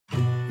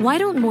Why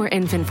don't more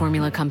infant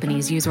formula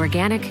companies use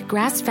organic,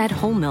 grass-fed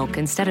whole milk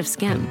instead of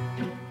skim?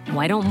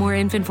 Why don't more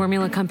infant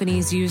formula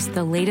companies use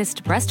the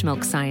latest breast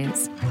milk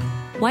science?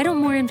 Why don't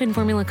more infant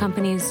formula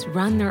companies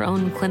run their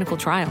own clinical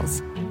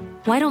trials?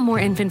 Why don't more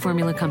infant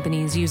formula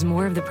companies use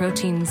more of the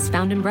proteins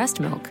found in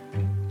breast milk?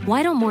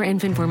 Why don't more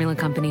infant formula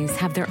companies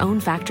have their own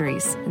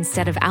factories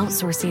instead of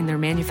outsourcing their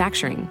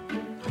manufacturing?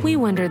 We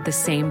wondered the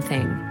same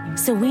thing.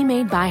 So we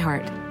made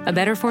ByHeart, a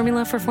better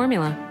formula for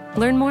formula.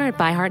 Learn more at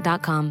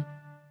byheart.com.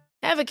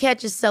 Ever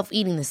catch yourself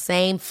eating the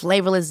same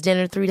flavorless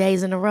dinner 3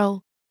 days in a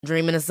row?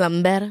 Dreaming of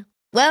something better?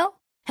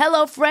 Well,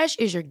 HelloFresh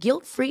is your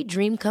guilt-free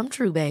dream come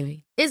true,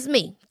 baby. It's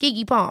me,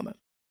 Keke Palmer.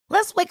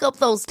 Let's wake up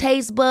those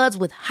taste buds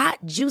with hot,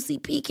 juicy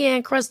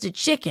pecan-crusted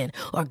chicken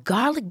or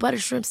garlic butter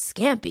shrimp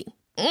scampi.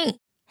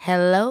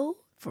 Hello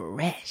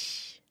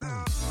Fresh.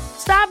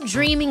 Stop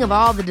dreaming of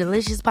all the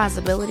delicious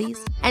possibilities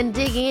and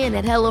dig in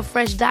at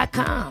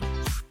HelloFresh.com.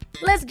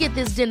 Let's get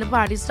this dinner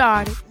party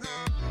started.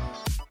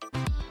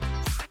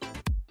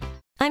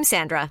 I'm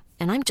Sandra,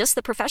 and I'm just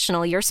the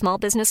professional your small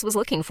business was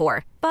looking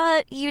for.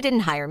 But you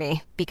didn't hire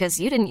me because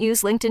you didn't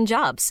use LinkedIn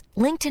Jobs.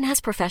 LinkedIn has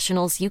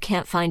professionals you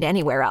can't find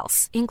anywhere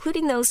else,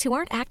 including those who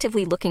aren't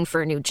actively looking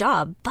for a new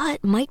job,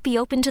 but might be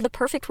open to the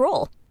perfect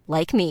role,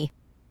 like me.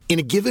 In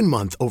a given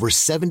month, over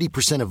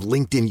 70% of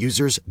LinkedIn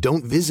users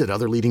don't visit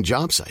other leading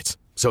job sites.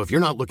 So if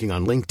you're not looking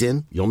on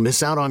LinkedIn, you'll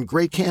miss out on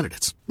great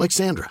candidates like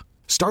Sandra.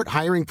 Start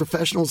hiring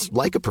professionals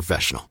like a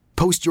professional.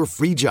 Post your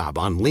free job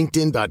on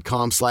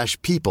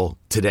linkedin.com/people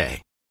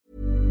today.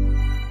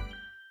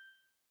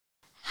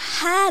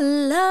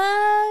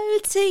 Hello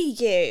to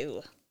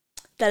you,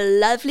 the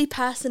lovely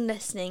person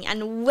listening,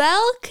 and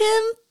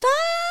welcome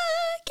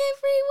back,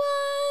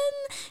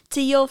 everyone,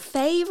 to your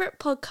favourite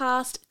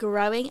podcast,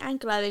 Growing and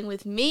Glowing,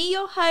 with me,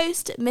 your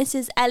host,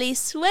 Mrs. Ellie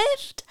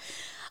Swift.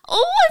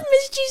 Oh, I've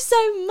missed you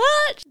so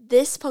much!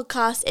 This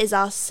podcast is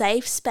our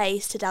safe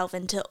space to delve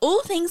into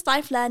all things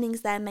life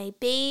learnings there may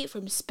be,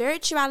 from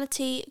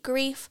spirituality,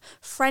 grief,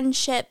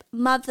 friendship,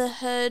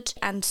 motherhood,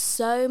 and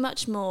so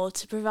much more,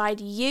 to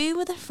provide you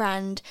with a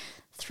friend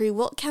through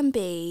what can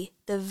be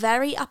the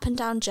very up and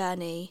down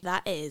journey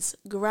that is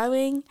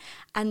growing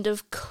and,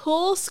 of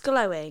course,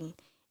 glowing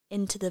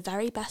into the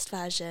very best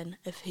version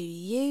of who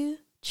you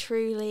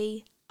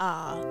truly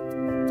are.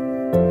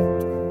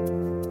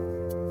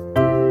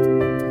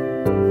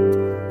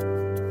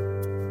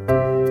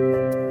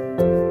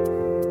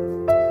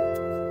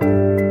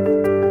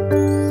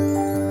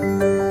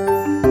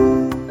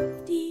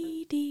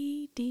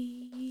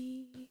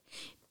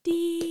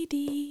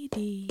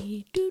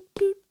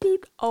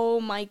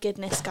 Oh my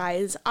goodness,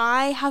 guys,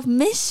 I have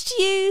missed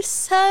you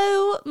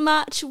so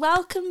much.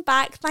 Welcome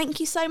back. Thank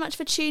you so much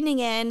for tuning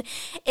in.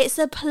 It's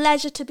a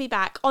pleasure to be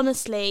back.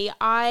 Honestly,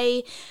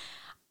 I've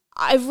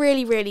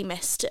really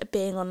missed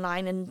being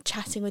online and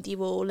chatting with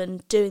you all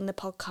and doing the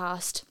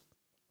podcast.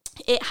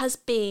 It has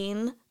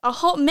been a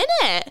hot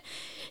minute.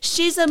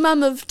 She's a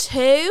mum of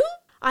two.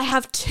 I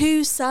have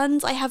two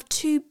sons. I have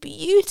two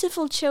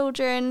beautiful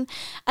children,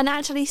 and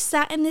actually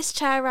sat in this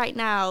chair right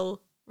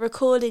now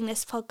recording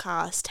this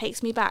podcast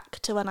takes me back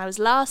to when I was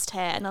last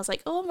here, and I was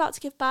like, oh, I'm about to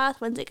give birth,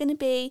 when's it going to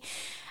be?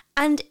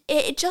 And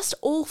it just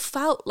all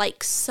felt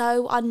like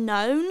so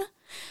unknown.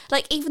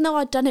 Like, even though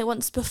I'd done it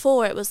once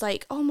before, it was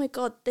like, oh my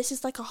God, this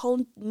is like a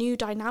whole new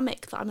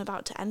dynamic that I'm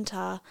about to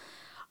enter.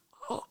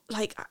 Oh,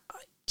 like,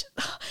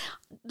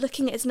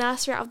 looking at his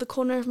nursery out of the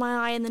corner of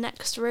my eye in the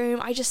next room,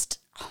 I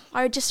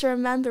just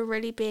remember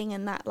really being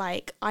in that,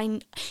 like,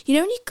 when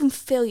you can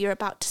feel you're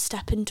about to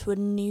step into a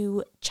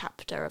new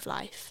chapter of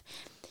life.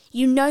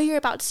 You know you're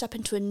about to step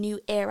into a new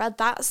era.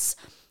 That's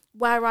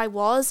where I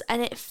was,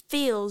 and it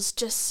feels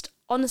just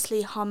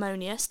honestly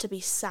harmonious to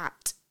be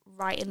sat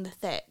right in the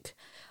thick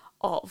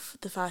of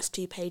the first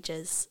few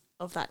pages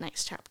of that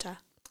next chapter.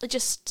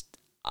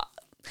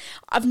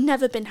 I've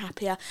never been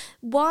happier.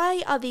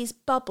 Why are these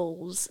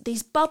bubbles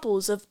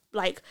of,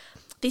 like,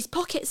 these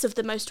pockets of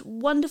the most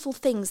wonderful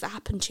things that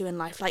happen to you in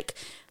life? Like,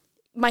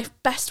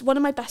 one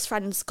of my best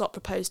friends got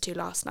proposed to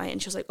last night,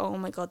 and she was like, oh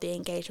my God, the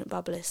engagement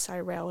bubble is so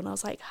real. And I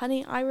was like,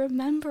 honey, I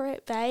remember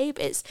it, babe.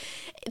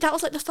 That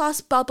was like the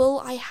first bubble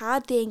I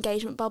had, the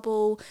engagement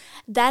bubble.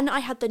 Then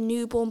I had the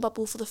newborn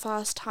bubble for the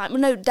first time.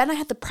 No, then I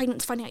had the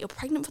pregnancy, finding out you're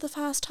pregnant for the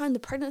first time, the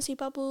pregnancy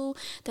bubble,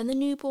 then the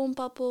newborn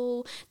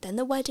bubble, then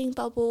the wedding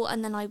bubble,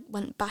 and then I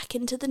went back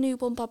into the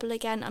newborn bubble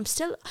again. I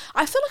feel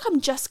like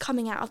I'm just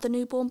coming out of the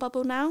newborn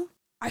bubble now.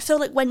 I feel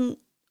like when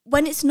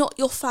it's not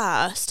your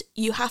first,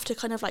 you have to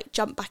kind of like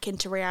jump back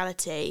into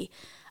reality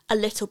a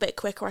little bit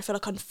quicker. I feel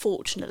like,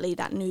 unfortunately,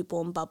 that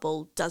newborn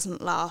bubble doesn't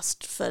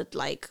last for,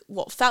 like,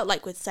 what felt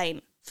like with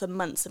Saint for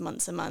months and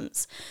months and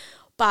months.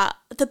 But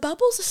the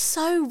bubbles are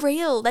so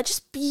real. They're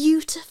just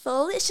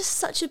beautiful. It's just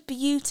such a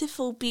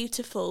beautiful,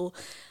 beautiful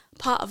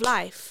part of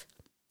life.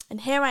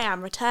 And here I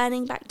am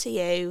returning back to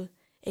you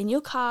in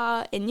your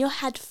car, in your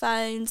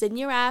headphones, in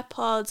your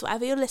AirPods,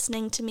 whatever you're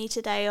listening to me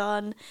today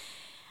on.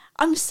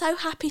 I'm so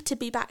happy to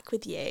be back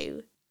with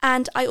you.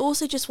 And I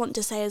also just want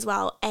to say as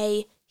well,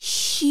 a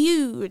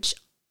huge,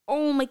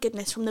 oh my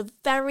goodness, from the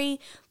very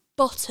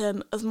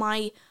bottom of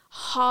my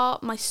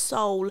heart, my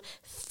soul,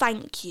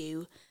 thank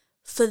you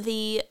for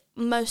the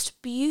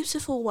most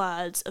beautiful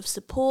words of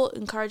support,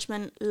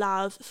 encouragement,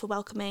 love, for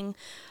welcoming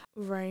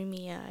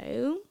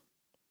Romeo,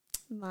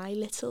 my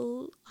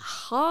little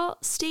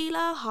heart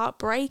stealer,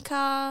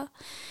 heartbreaker,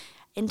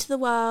 into the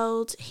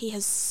world. He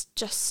has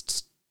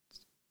just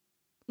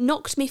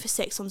knocked me for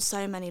six on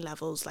so many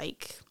levels.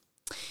 Like,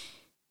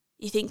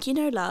 you think you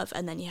know love,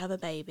 and then you have a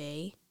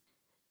baby,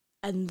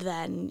 and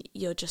then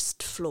you're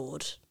just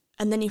floored.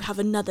 And then you have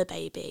another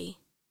baby,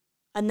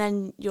 and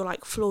then you're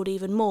like floored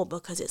even more,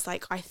 because it's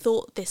like, I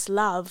thought this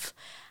love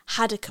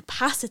had a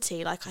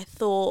capacity. Like, I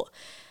thought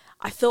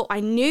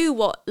I knew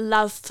what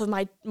love for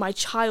my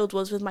child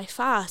was with my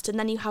first, and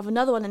then you have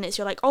another one, and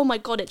you're like, oh my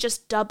God, it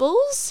just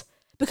doubles.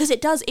 Because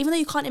it does, even though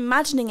you can't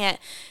imagining it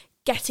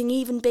getting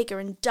even bigger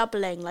and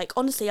doubling. Like,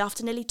 honestly,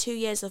 after nearly 2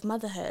 years of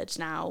motherhood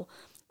now,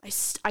 I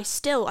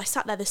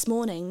sat there this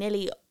morning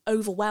nearly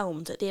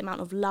overwhelmed at the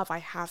amount of love I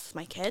have for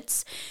my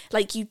kids.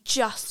 Like, you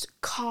just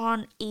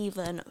can't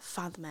even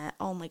fathom it.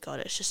 Oh my God,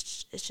 it's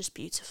just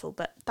beautiful.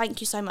 But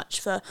thank you so much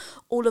for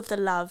all of the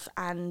love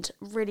and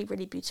really,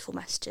 really beautiful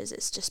messages.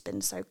 It's just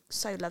been so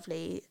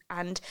lovely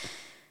and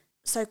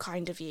so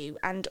kind of you,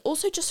 and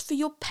also just for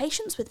your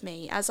patience with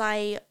me as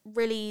I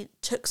really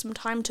took some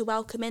time to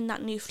welcome in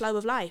that new flow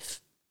of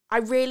life. I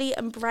really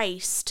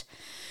embraced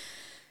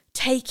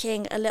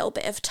taking a little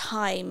bit of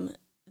time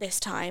this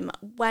time.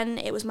 When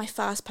it was my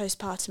first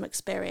postpartum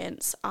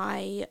experience,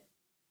 I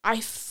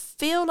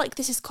feel like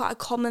this is quite a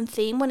common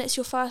theme when it's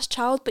your first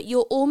child, but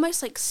you're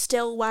almost like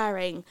still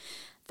wearing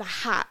the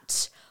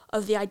hat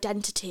of the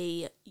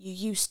identity you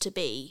used to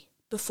be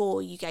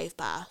before you gave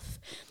birth,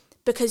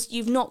 because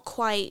you've not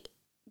quite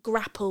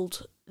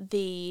grappled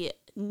the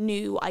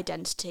new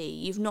identity.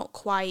 You've not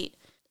quite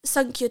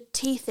sunk your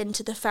teeth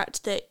into the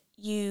fact that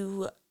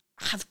you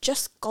have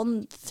just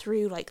gone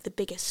through like the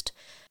biggest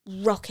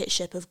rocket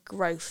ship of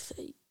growth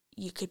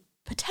you could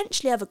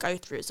potentially ever go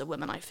through as a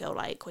woman. I feel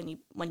like when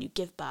you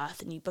give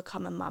birth and you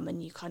become a mum,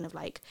 and you kind of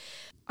like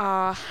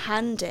are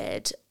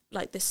handed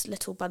like this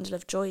little bundle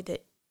of joy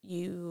that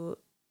you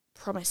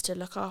promise to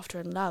look after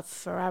and love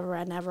forever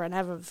and ever and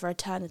ever, for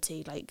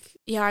eternity. Like,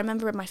 yeah, I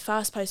remember in my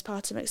first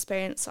postpartum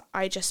experience,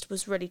 I just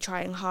was really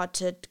trying hard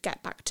to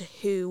get back to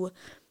who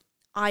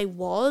I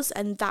was,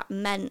 and that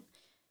meant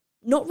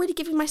not really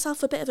giving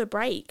myself a bit of a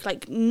break.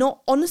 Like,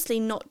 not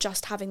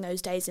just having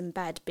those days in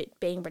bed, but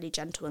being really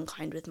gentle and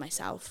kind with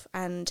myself,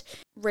 and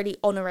really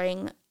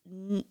honouring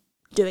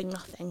doing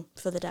nothing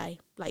for the day,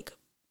 like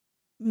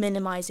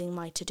minimising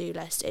my to-do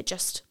list.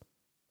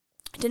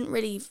 I don't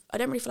really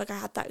feel like I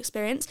had that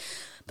experience.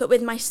 But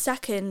with my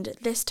second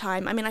this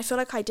time, I mean, I feel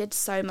like I did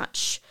so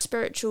much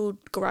spiritual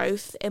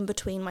growth in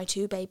between my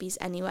two babies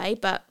anyway,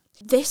 but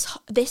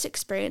this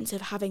experience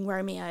of having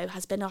Romeo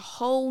has been a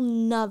whole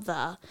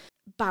nother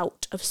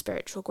bout of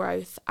spiritual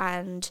growth,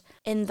 and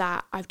in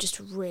that I've just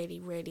really,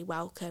 really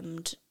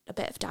welcomed a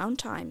bit of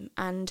downtime.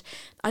 And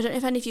I don't know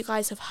if any of you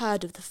guys have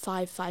heard of the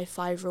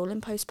 5-5-5 rule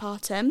in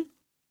postpartum.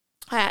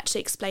 I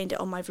actually explained it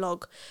on my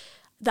vlog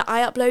that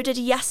I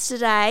uploaded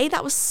yesterday.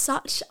 That was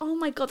such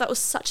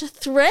a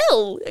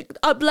thrill,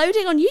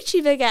 uploading on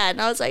YouTube again.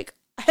 I was like,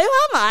 who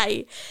am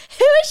I?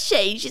 Who is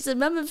she? She's a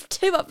mum of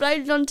two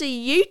uploaded onto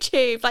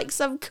YouTube, like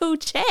some cool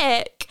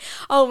chick.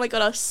 Oh my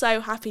God, I was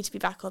so happy to be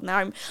back on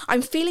there.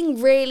 I'm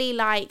feeling really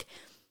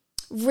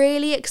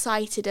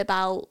excited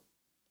about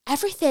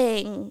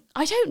everything.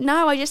 I don't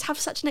know, I just have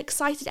such an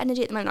excited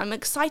energy at the moment. I'm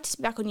excited to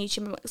be back on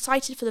YouTube. I'm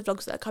excited for the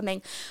vlogs that are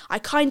coming. I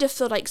kind of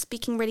feel like,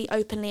 speaking really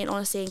openly and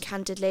honestly and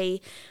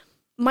candidly,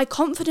 my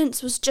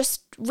confidence was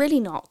just really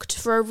knocked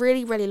for a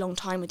really, really long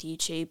time with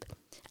YouTube.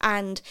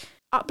 And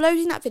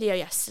uploading that video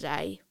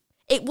yesterday,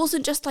 it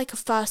wasn't just like a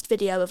first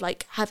video of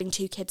like having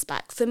two kids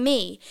back. For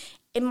me,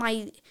 in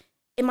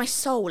my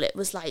soul, it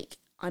was like,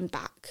 I'm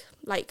back.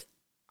 Like,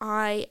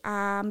 I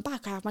am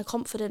back. I have my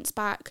confidence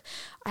back.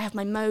 I have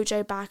my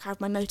mojo back. I have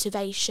my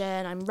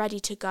motivation. I'm ready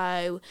to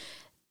go.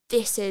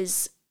 This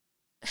is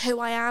who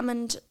I am,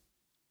 and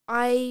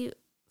I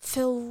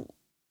feel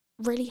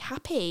really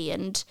happy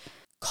and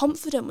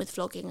confident with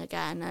vlogging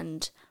again.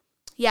 And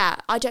yeah,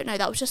 I don't know,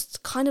 that was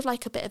just kind of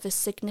like a bit of a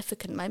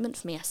significant moment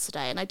for me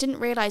yesterday, and I didn't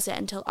realise it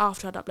until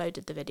after I'd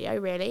uploaded the video,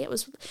 really. It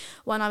was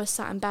when I was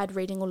sat in bed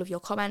reading all of your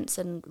comments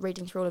and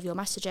reading through all of your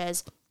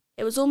messages.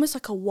 It was almost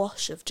like a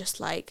wash of just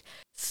like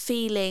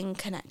feeling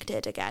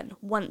connected again,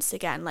 once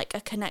again, like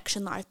a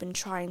connection that I've been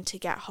trying to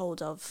get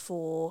hold of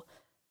for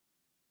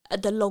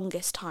the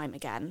longest time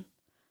again.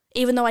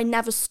 Even though I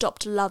never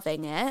stopped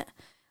loving it,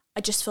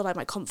 I just feel like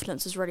my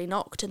confidence was really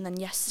knocked. And then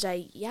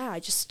yesterday, yeah,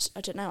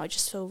 I don't know, I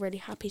just feel really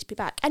happy to be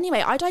back.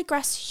 Anyway, I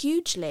digress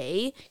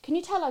hugely. Can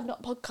you tell I've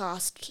not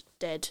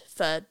podcasted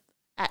for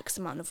X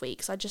amount of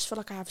weeks? I just feel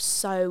like I have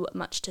so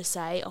much to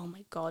say. Oh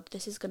my God,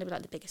 this is going to be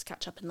like the biggest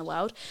catch up in the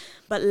world.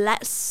 But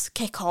let's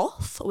kick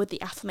off with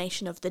the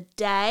affirmation of the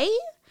day.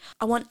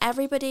 I want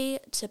everybody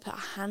to put a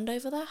hand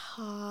over their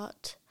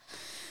heart,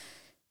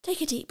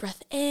 take a deep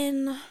breath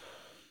in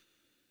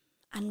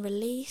and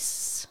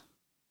release.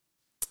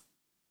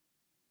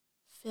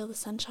 Feel the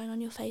sunshine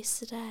on your face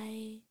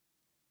today.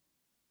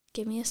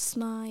 Give me a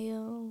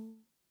smile.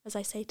 As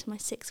I say to my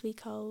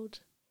 6-week-old,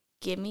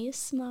 give me a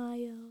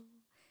smile.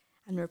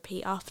 And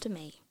repeat after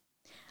me.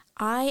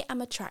 I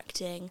am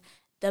attracting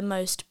the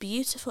most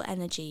beautiful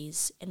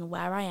energies in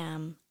where I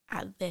am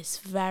at this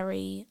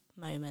very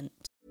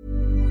moment.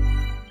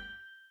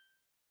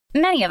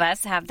 Many of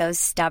us have those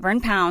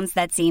stubborn pounds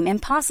that seem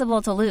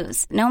impossible to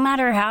lose, no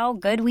matter how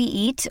good we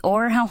eat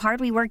or how hard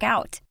we work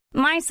out.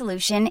 My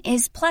solution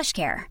is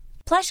PlushCare.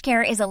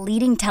 PlushCare is a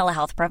leading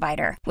telehealth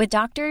provider with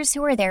doctors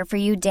who are there for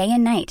you day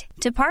and night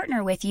to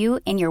partner with you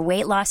in your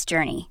weight loss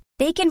journey.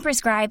 They can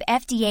prescribe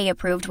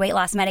FDA-approved weight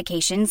loss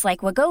medications like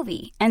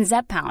Wegovy and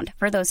Zepbound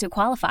for those who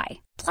qualify.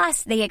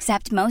 Plus, they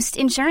accept most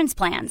insurance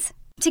plans.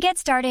 To get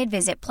started,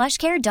 visit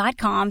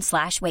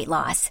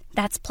plushcare.com/weightloss.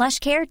 That's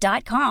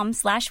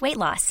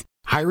plushcare.com/weightloss.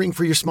 Hiring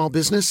for your small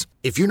business?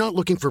 If you're not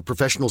looking for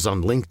professionals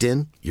on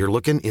LinkedIn, you're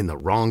looking in the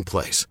wrong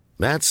place.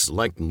 That's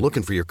like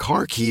looking for your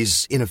car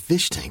keys in a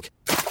fish tank.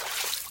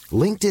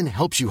 LinkedIn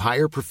helps you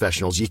hire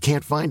professionals you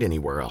can't find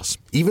anywhere else,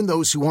 even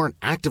those who aren't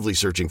actively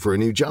searching for a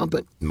new job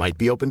but might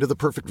be open to the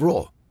perfect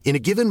role. In a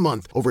given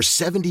month, over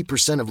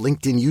 70% of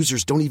LinkedIn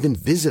users don't even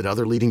visit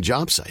other leading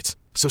job sites.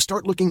 So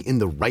start looking in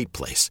the right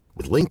place.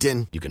 With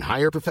LinkedIn, you can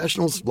hire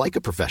professionals like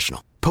a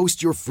professional.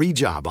 Post your free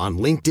job on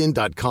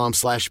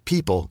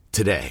linkedin.com/people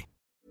today.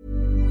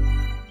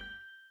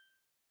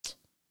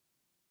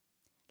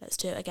 Let's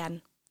do it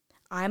again.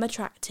 I am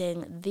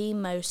attracting the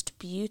most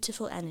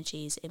beautiful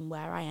energies in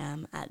where I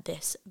am at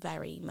this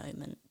very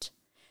moment.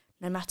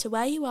 No matter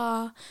where you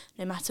are,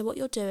 no matter what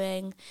you're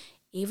doing,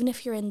 even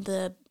if you're in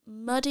the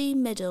muddy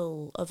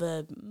middle of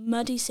a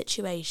muddy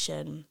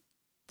situation,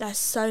 there's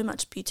so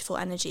much beautiful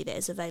energy that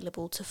is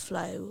available to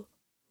flow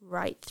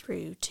right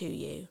through to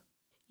you.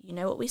 You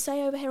know what we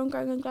say over here on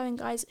Growing and Glowing,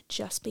 guys?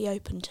 Just be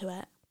open to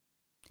it.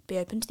 Be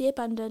open to the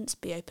abundance,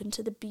 be open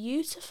to the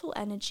beautiful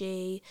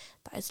energy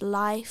that is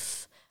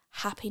life,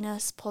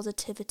 happiness,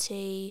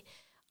 positivity.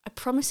 I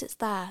promise it's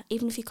there.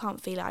 Even if you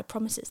can't feel it, I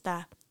promise it's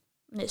there.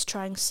 And it's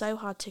trying so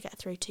hard to get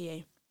through to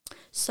you.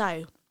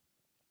 So,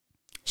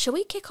 shall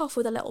we kick off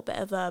with a little bit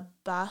of a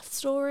birth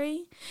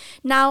story?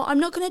 Now, I'm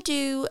not going to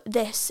do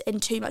this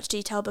in too much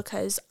detail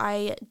because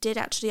I did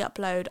actually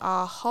upload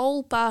our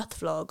whole birth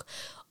vlog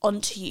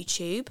onto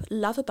YouTube.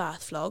 Love a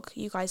birth vlog.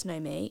 You guys know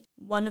me.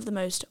 One of the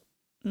most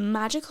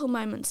magical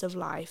moments of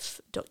life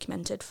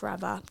documented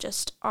forever.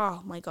 Just,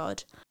 oh my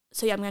God.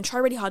 So yeah, I'm going to try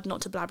really hard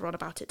not to blabber on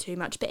about it too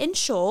much. But in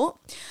short,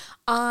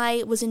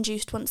 I was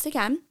induced once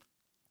again.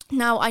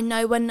 Now, I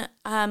know when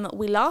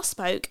we last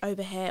spoke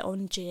over here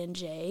on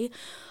G&G,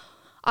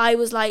 I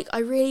was like, I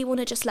really want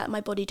to just let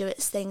my body do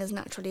its thing as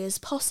naturally as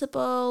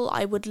possible.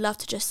 I would love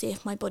to just see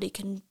if my body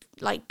can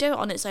like do it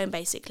on its own,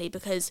 basically,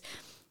 because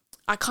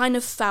I kind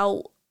of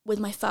felt with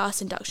my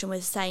first induction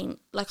with Saint,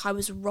 like I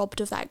was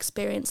robbed of that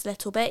experience a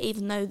little bit,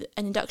 even though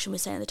an induction with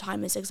Saint at the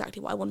time is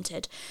exactly what I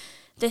wanted.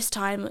 This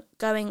time,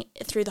 going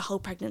through the whole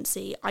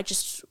pregnancy, I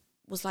just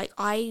was like,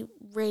 I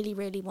really,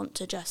 really want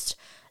to just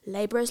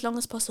labour as long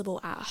as possible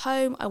at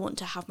home. I want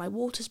to have my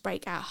waters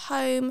break at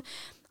home.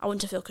 I want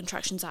to feel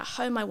contractions at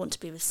home. I want to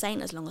be with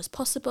Saint as long as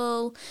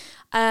possible.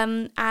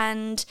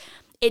 And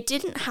it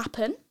didn't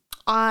happen.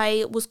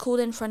 I was called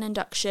in for an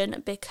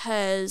induction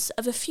because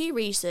of a few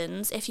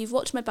reasons. If you've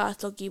watched my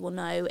birth log, you will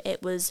know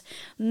it was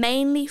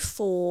mainly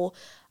for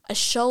a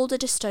shoulder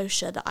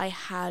dystocia that I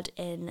had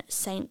in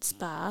Saint's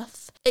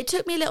birth. It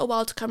took me a little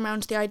while to come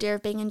around to the idea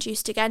of being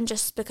induced again,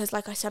 just because,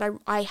 like I said,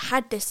 I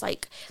had this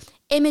like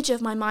image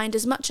of my mind,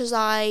 as much as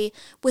I,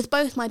 with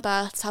both my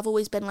births, have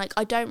always been like,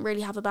 I don't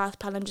really have a birth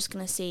plan, I'm just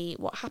going to see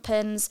what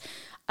happens.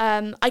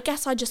 I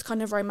guess I just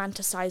kind of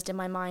romanticised in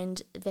my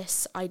mind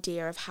this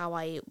idea of how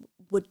I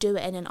would do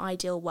it in an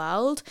ideal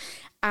world.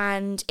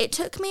 And it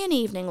took me an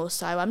evening or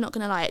so, I'm not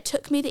going to lie, it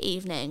took me the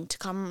evening to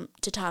come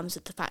to terms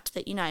with the fact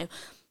that, you know,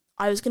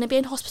 I was going to be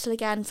in hospital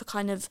again for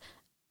kind of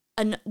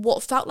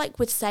what felt like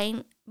with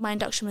Saint, my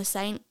induction with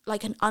Saint,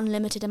 like an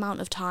unlimited amount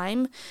of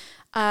time.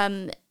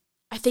 I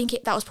think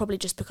that was probably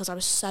just because I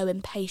was so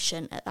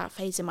impatient at that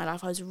phase in my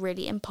life. I was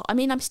really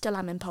I still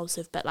am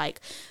impulsive, but like,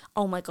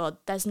 oh my God,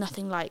 there's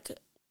nothing like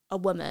a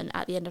woman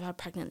at the end of her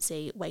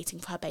pregnancy waiting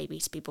for her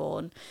baby to be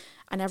born,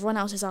 and everyone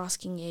else is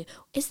asking you,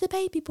 is the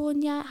baby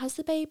born yet? Has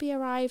the baby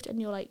arrived?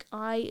 And you're like,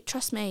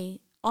 trust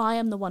me, I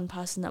am the one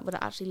person that would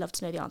actually love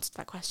to know the answer to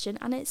that question,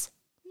 and it's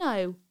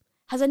no.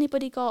 Has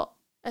anybody got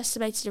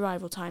estimated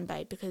arrival time,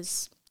 babe?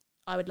 Because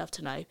I would love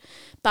to know.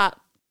 But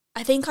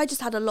I think I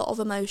just had a lot of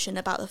emotion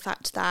about the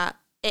fact that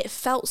it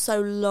felt so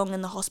long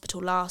in the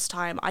hospital last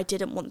time. I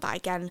didn't want that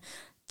again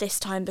this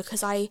time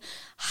because I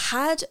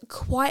had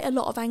quite a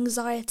lot of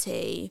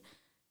anxiety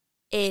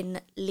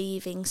in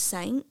leaving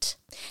Saint.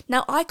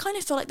 Now, I kind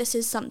of feel like this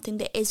is something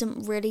that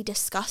isn't really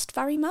discussed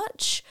very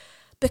much,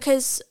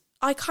 because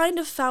I kind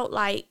of felt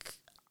like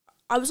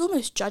I was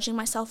almost judging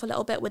myself a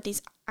little bit with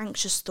these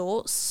anxious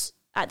thoughts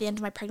at the end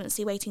of my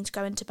pregnancy, waiting to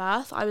go into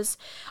birth.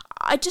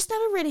 I just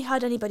never really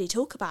heard anybody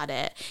talk about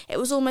it. It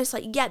was almost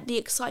like, yeah, the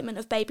excitement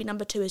of baby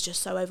number 2 is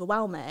just so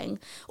overwhelming,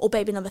 or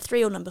baby number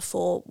 3 or number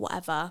 4,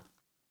 whatever.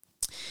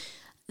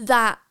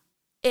 that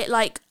it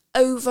like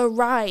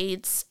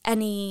overrides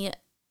any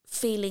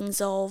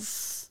feelings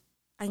of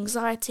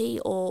anxiety,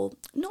 or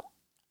not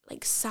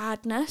like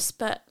sadness,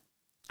 but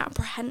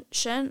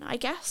apprehension, I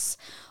guess,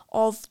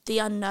 of the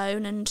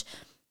unknown, and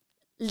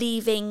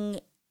leaving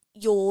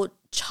your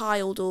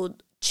child or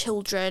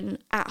children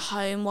at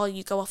home while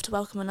you go off to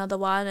welcome another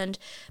one. And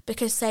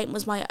because Saint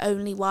was my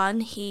only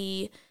one,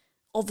 he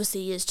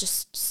obviously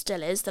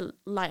still is the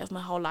light of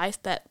my whole life,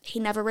 but he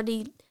never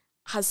really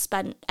has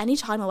spent any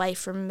time away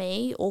from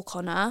me or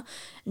Connor.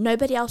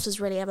 Nobody else has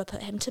really ever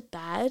put him to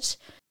bed.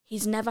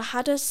 He's never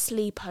had a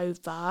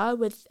sleepover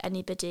with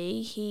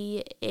anybody.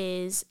 He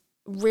is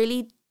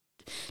really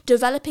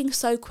developing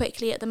so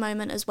quickly at the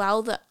moment as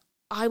well, that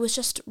I was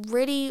just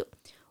really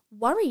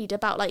worried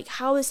about, like,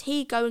 how is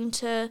he going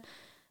to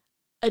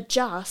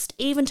adjust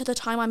even to the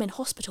time I'm in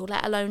hospital,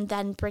 let alone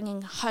then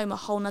bringing home a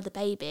whole nother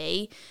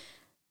baby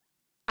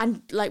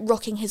and like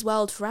rocking his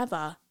world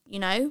forever, you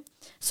know?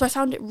 So I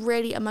found it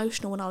really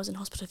emotional when I was in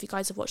hospital. If you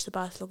guys have watched the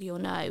birth vlog, you'll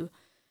know.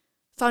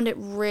 Found it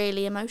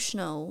really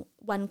emotional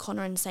when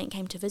Connor and Saint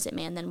came to visit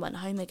me and then went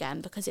home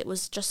again, because it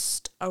was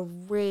just a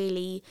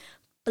really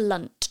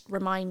blunt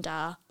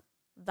reminder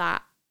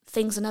that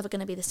things are never going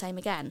to be the same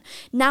again.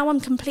 Now I'm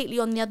completely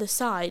on the other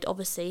side.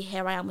 Obviously,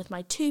 here I am with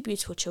my two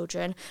beautiful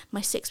children, my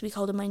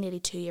 6-week-old and my nearly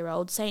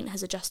 2-year-old. Saint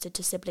has adjusted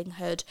to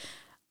siblinghood.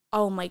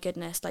 Oh my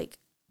goodness, like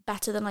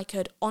better than I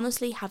could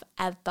honestly have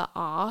ever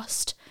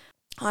asked.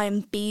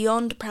 I'm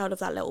beyond proud of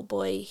that little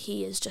boy.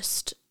 He is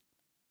just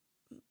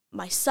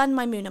my sun,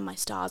 my moon and my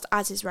stars,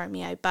 as is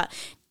Romeo. But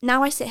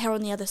now I sit here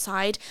on the other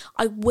side.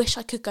 I wish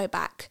I could go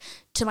back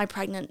to my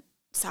pregnant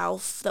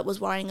self that was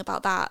worrying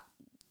about that,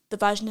 the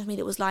version of me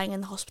that was lying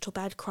in the hospital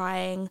bed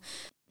crying,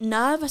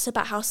 nervous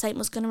about how Saint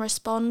was going to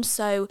respond,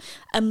 so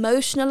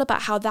emotional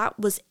about how that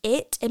was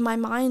it in my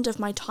mind of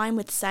my time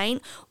with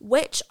Saint,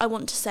 which I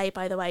want to say,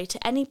 by the way,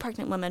 to any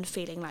pregnant woman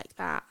feeling like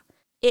that,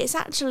 it's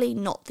actually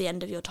not the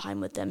end of your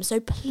time with them. So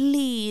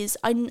please,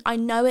 I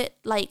know it,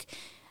 like,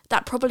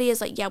 that probably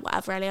is like, yeah,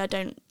 whatever, Ellie, I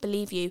don't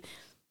believe you.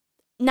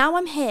 Now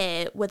I'm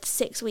here with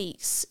 6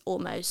 weeks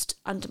almost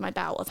under my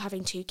belt of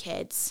having 2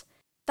 kids.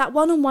 That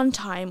one-on-one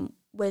time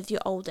with your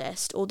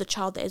oldest, or the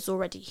child that is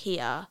already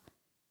here,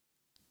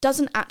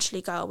 doesn't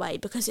actually go away,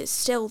 because it's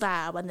still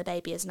there when the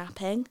baby is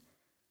napping.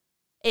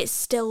 It's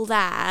still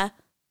there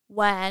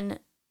when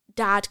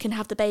dad can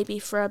have the baby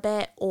for a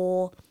bit,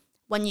 or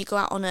when you go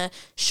out on a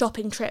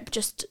shopping trip,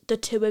 just the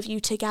two of you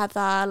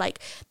together. Like,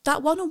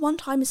 that one-on-one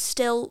time is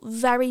still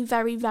very,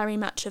 very, very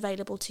much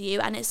available to you,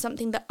 and it's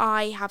something that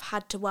I have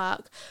had to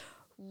work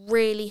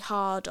really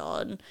hard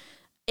on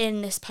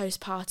in this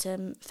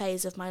postpartum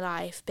phase of my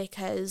life,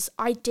 because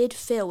I did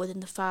feel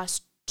within the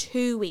first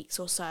 2 weeks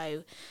or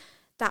so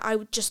that I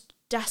just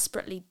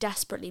desperately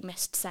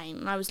missed Saint.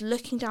 And I was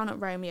looking down at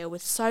Romeo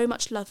with so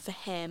much love for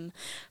him,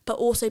 but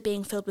also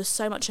being filled with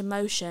so much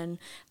emotion,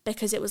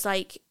 because it was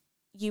like,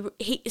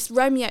 it's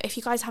Romeo. If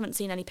you guys haven't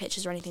seen any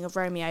pictures or anything of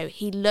Romeo,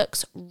 he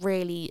looks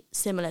really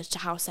similar to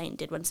how Saint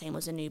did when Saint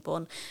was a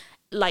newborn,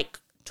 like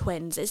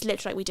twins. It's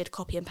literally like we did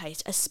copy and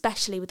paste,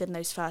 especially within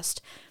those first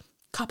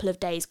couple of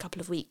days, couple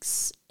of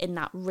weeks in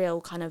that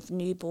real kind of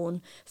newborn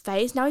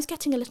phase. Now he's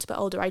getting a little bit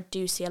older, I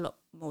do see a lot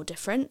more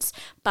difference,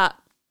 but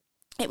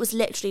it was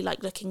literally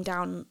like looking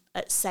down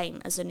at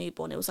Saint as a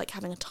newborn. It was like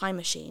having a time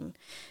machine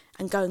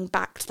and going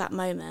back to that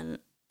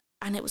moment.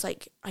 And it was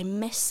like, I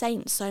miss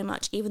Saint so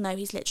much, even though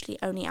he's literally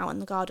only out in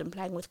the garden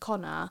playing with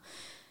Connor.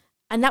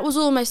 And that was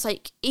almost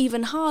like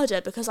even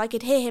harder, because I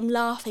could hear him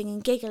laughing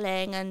and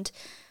giggling and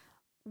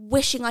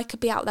wishing I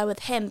could be out there with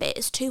him, but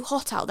it's too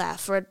hot out there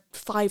for a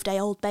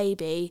 5-day-old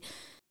baby.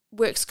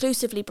 We're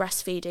exclusively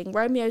breastfeeding.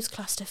 Romeo's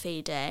cluster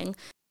feeding.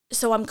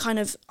 So I'm kind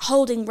of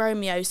holding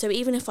Romeo. So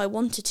even if I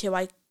wanted to,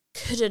 I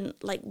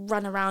couldn't like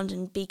run around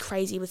and be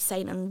crazy with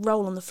Saint and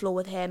roll on the floor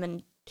with him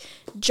and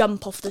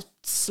jump off the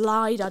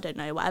slide, I don't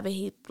know, whatever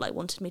he like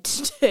wanted me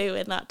to do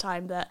in that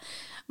time that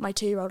my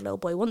 2-year-old little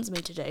boy wants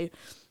me to do.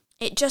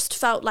 It just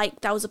felt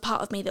like there was a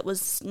part of me that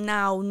was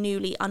now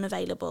newly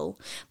unavailable.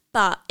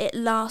 But it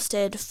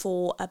lasted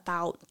for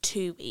about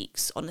 2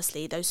 weeks,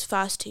 honestly, those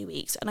first 2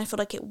 weeks. And I feel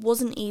like it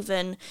wasn't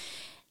even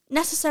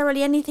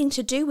necessarily anything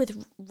to do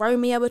with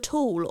Romeo at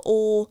all,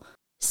 or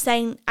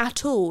Saint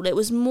at all. It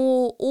was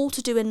more all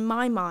to do in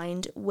my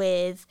mind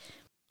with,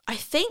 I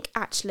think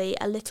actually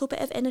a little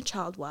bit of inner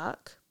child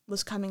work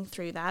was coming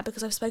through there,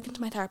 because I've spoken to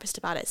my therapist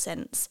about it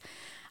since,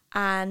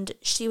 and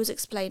she was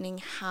explaining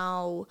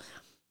how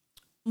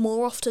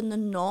more often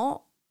than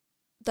not,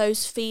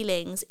 those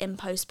feelings in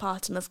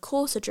postpartum, of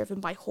course, are driven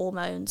by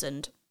hormones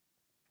and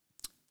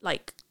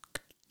like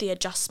the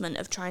adjustment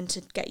of trying to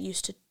get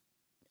used to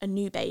a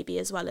new baby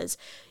as well as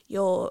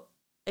your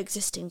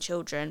existing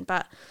children.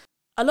 But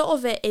a lot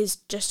of it is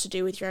just to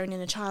do with your own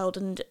inner child.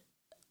 And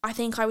I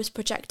think I was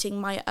projecting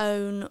my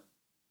own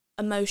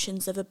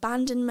emotions of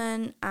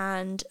abandonment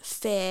and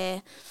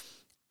fear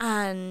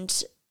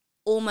and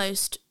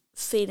almost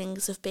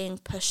feelings of being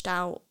pushed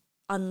out,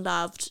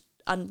 unloved,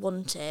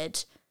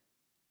 unwanted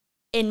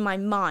in my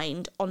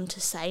mind onto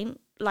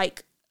Saint.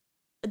 Like,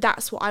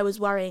 that's what I was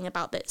worrying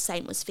about that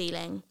Saint was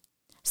feeling.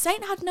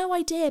 Saint had no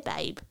idea,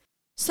 babe.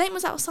 Saint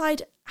was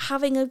outside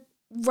having a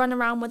run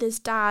around with his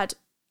dad,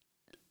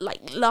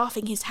 like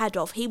laughing his head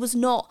off. He was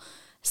not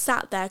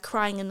sat there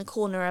crying in the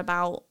corner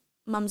about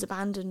mum's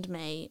abandoned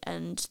me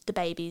and the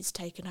baby's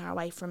taken her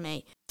away from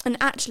me. And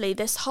actually,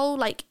 this whole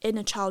like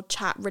inner child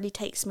chat really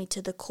takes me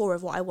to the core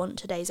of what I want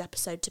today's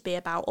episode to be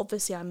about.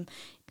 Obviously, I'm,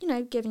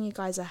 giving you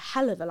guys a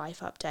hell of a life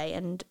update,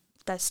 and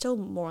there's still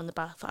more on the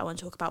birth that I want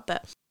to talk about.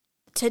 But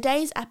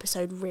today's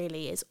episode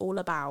really is all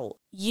about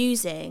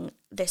using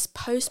this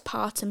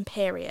postpartum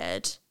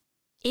period,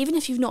 even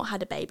if you've not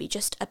had a baby,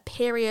 just a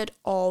period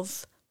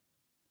of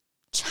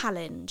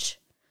challenge,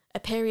 a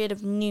period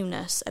of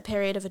newness, a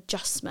period of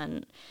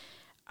adjustment,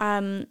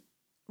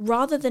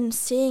 rather than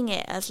seeing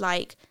it as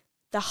like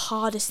the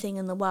hardest thing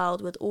in the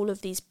world with all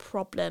of these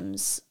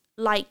problems.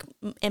 Like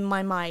in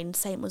my mind,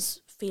 Saint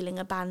was feeling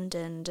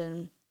abandoned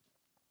and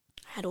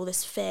had all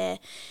this fear.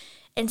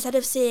 Instead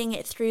of seeing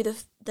it through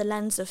the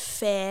lens of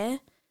fear,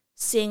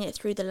 seeing it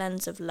through the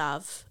lens of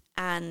love,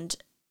 and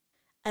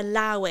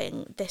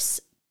allowing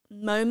this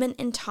moment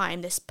in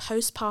time, this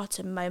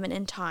postpartum moment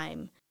in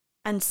time,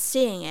 and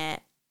seeing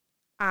it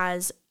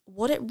as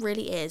what it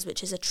really is,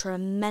 which is a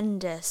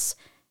tremendous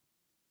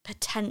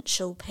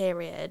potential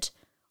period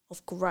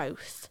of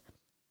growth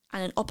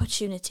and an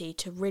opportunity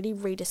to really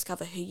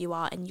rediscover who you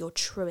are in your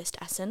truest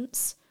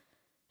essence,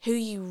 who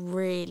you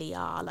really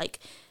are. Like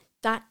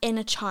that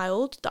inner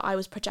child that I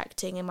was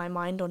projecting in my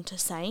mind onto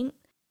Saint,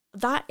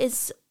 that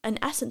is an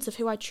essence of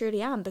who I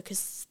truly am,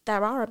 because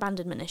there are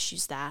abandonment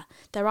issues there.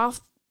 There are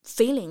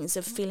feelings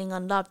of feeling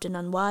unloved and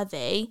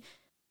unworthy,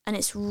 and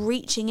it's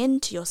reaching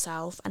into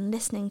yourself and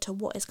listening to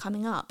what is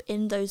coming up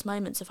in those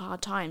moments of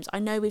hard times. I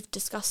know we've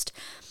discussed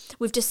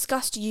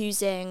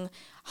using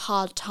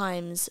hard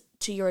times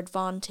to your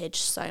advantage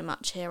so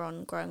much here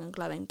on Growing and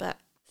Glowing, but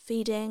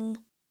feeding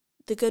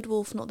the good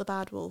wolf, not the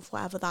bad wolf,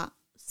 whatever that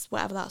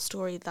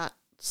story, that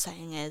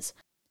saying is,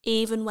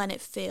 even when it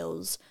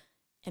feels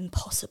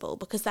impossible,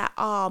 because there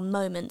are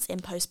moments in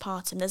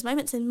postpartum, there's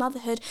moments in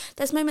motherhood,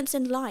 there's moments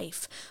in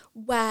life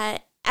where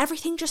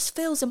everything just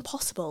feels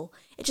impossible.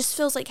 It just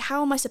feels like,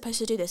 how am I supposed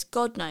to do this?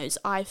 God knows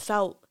I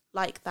felt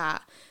like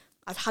that.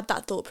 I've had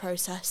that thought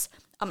process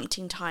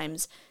umpteen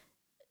times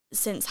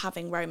since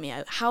having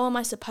Romeo. How am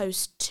I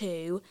supposed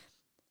to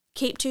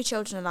keep 2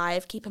 children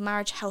alive, keep a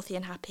marriage healthy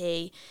and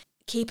happy,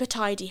 keep a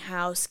tidy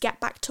house, get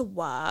back to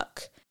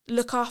work,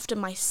 look after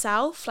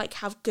myself, like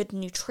have good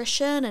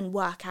nutrition and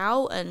work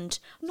out, and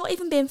I'm not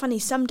even being funny,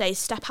 some days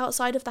step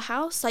outside of the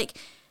house? Like,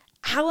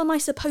 how am I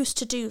supposed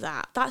to do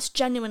that? That's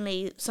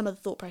genuinely some of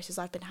the thought process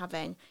I've been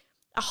having.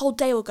 A whole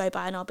day will go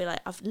by and I'll be like,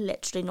 I've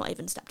literally not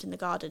even stepped in the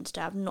garden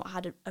today. I've not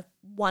had a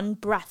one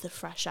breath of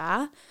fresh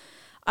air.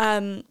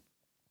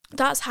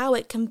 That's how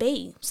it can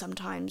be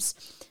sometimes.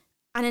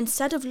 And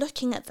instead of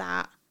looking at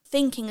that,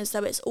 thinking as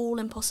though it's all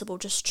impossible,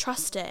 just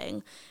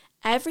trusting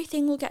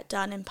everything will get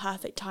done in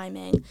perfect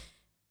timing.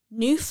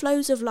 New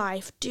flows of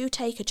life do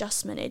take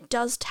adjustment. It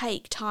does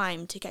take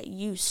time to get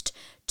used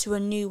to a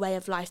new way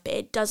of life, but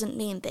it doesn't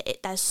mean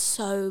that there's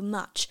so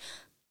much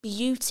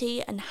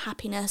beauty and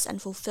happiness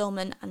and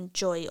fulfillment and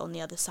joy on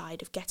the other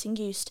side of getting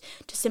used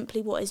to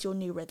simply what is your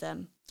new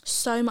rhythm.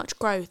 So much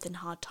growth in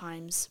hard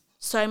times.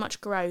 So much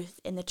growth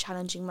in the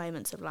challenging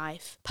moments of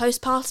life.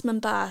 Postpartum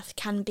and birth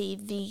can be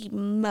the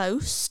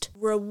most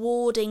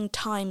rewarding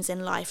times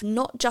in life,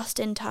 not just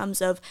in terms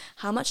of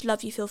how much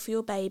love you feel for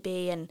your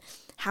baby and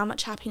how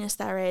much happiness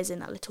there is in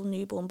that little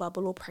newborn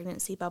bubble or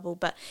pregnancy bubble,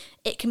 but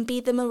it can be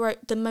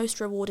the most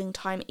rewarding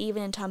time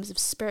even in terms of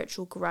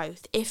spiritual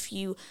growth if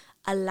you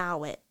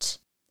allow it.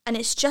 And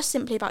it's just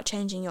simply about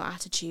changing your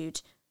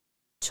attitude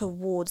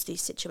towards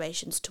these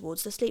situations,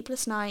 towards the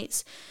sleepless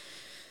nights,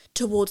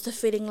 towards the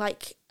feeling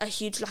like a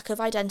huge lack of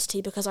identity,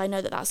 because I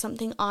know that that's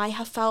something I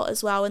have felt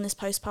as well in this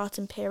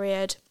postpartum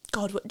period.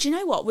 God, do you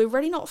know what? We're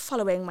really not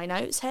following my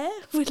notes here.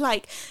 We're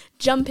like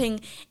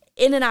jumping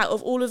in and out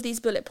of all of these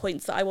bullet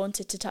points that I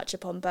wanted to touch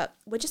upon, but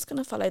we're just going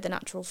to follow the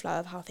natural flow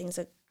of how things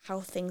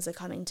are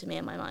coming to me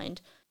in my mind.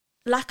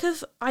 Lack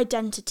of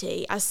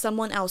identity as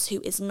someone else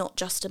who is not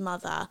just a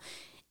mother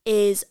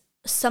is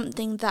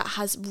something that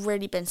has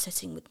really been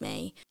sitting with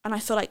me, and I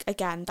feel like,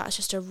 again, that's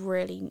just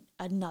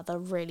another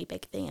really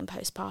big thing in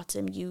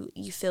postpartum.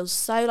 You feel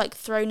so like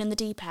thrown in the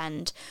deep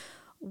end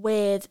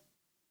with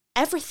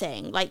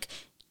everything. Like,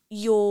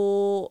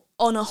 you're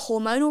on a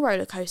hormonal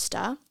roller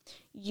coaster,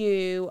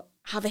 you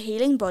have a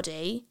healing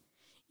body,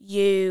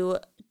 you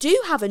do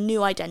have a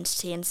new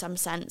identity in some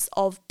sense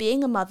of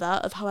being a mother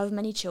of however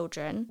many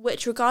children,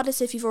 which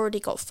regardless if you've already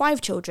got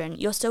 5 children,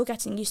 you're still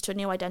getting used to a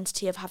new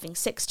identity of having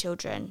 6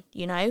 children,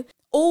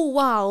 all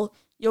while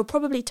you're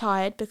probably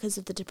tired because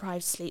of the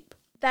deprived sleep.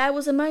 There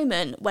was a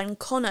moment when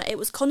it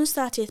was Connor's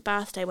 30th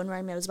birthday when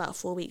Romeo was about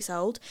 4 weeks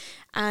old,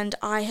 and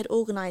I had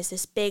organised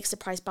this big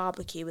surprise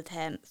barbecue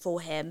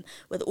for him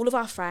with all of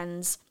our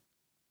friends,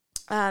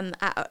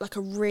 at like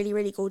a really,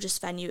 really gorgeous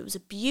venue. It was a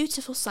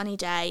beautiful sunny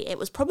day. It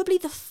was probably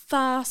the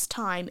first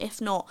time,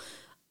 if not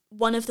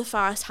one of the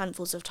first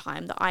handfuls of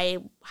time that I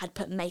had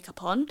put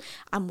makeup on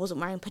and wasn't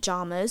wearing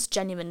pyjamas.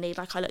 Genuinely,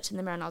 like, I looked in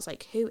the mirror and I was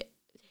like, who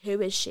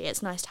is she?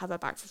 It's nice to have her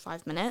back for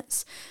 5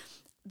 minutes.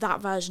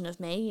 That version of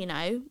me, you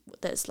know,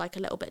 that's like a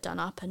little bit done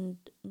up and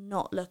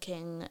not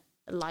looking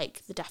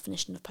like the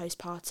definition of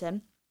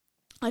postpartum.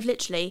 I've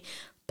literally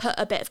put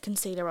a bit of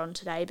concealer on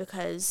today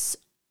because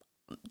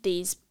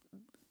these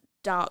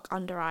dark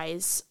under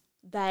eyes,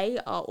 they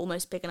are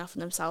almost big enough in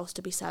themselves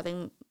to be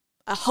serving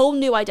a whole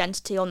new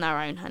identity on their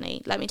own,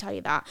 honey. Let me tell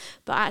you that.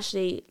 But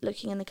actually,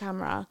 looking in the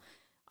camera,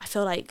 I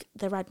feel like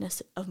the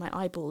redness of my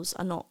eyeballs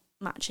are not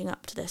matching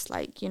up to this,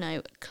 like, you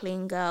know,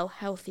 clean girl,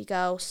 healthy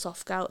girl,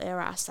 soft girl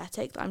era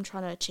aesthetic that I'm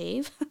trying to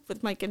achieve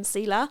with my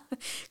concealer,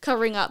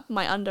 covering up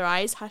my under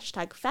eyes,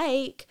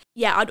 #fake.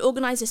 Yeah, I'd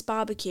organise this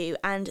barbecue,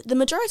 and the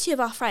majority of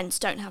our friends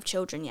don't have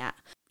children yet.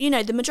 You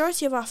know, the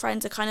majority of our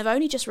friends are kind of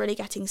only just really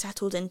getting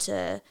settled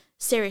into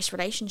serious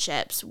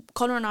relationships.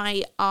 Connor and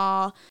I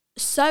are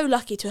so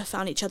lucky to have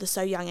found each other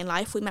so young in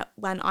life. We met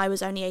when I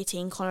was only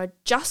 18, Connor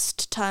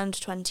just turned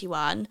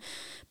 21.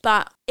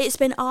 But it's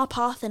been our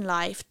path in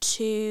life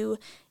to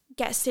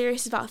get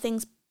serious about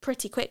things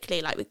pretty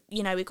quickly. Like,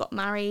 we got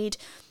married,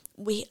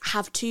 we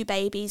have 2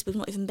 babies, we've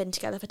not even been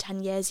together for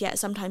 10 years yet.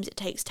 Sometimes it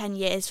takes 10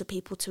 years for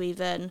people to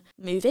even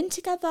move in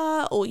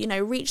together or, you know,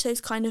 reach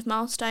those kind of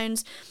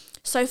milestones.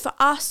 So for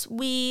us,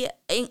 we,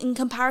 in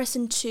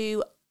comparison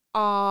to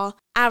our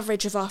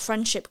average of our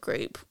friendship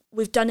group,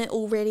 we've done it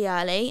all really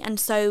early, and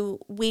so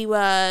we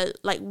were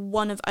like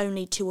one of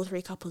only 2 or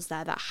 3 couples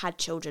there that had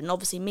children.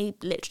 Obviously, me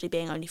literally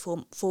being only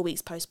 4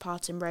 weeks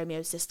postpartum,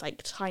 Romeo's this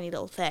like tiny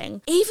little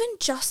thing. Even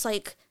just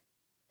like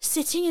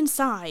sitting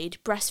inside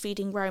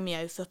breastfeeding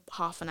Romeo for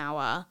half an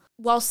hour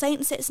while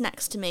Saint sits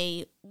next to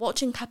me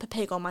watching Peppa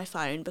Pig on my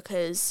phone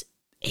because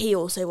he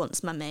also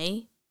wants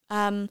mummy.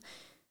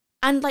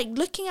 And like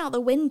looking out the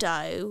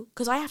window,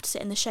 because I have to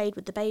sit in the shade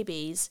with the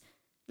babies,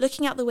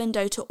 looking out the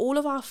window to all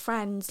of our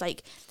friends,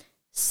 like,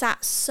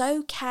 sat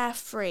so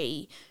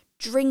carefree,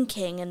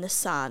 drinking in the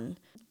sun.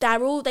 They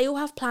all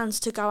have plans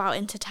to go out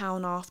into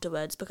town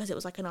afterwards because it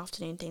was like an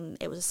afternoon thing.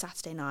 It was a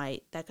Saturday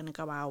night. They're going to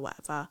go out,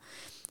 whatever.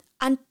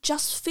 And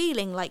just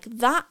feeling like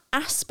that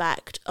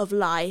aspect of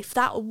life,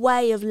 that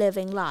way of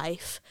living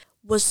life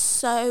was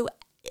so...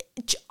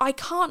 I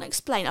can't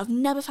explain. I've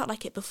never felt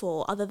like it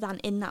before other than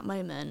in that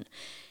moment.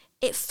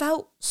 It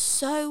felt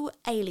so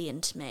alien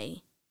to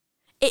me.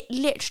 It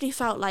literally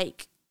felt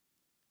like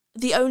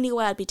the only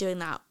way I'd be doing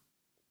that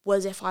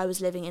was if I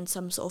was living in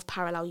some sort of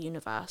parallel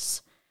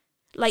universe.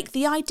 Like,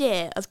 the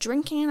idea of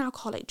drinking an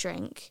alcoholic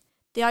drink,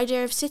 the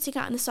idea of sitting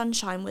out in the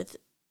sunshine with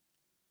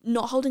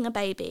not holding a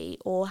baby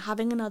or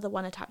having another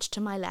one attached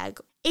to my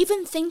leg,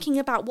 even thinking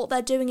about what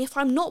they're doing if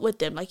I'm not with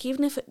them, like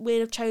even if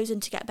we'd have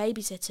chosen to get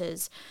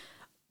babysitters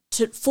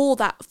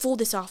for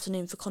this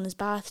afternoon for Connor's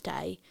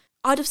birthday,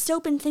 I'd have still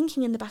been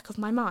thinking in the back of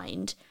my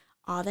mind,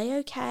 are they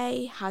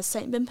okay? Has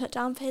Saint been put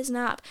down for his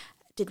nap?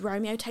 Did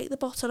Romeo take the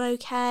bottle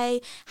okay?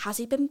 Has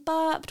he been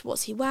burped?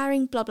 What's he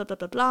wearing? Blah, blah, blah,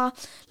 blah, blah.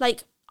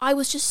 Like, I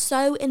was just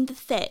so in the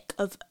thick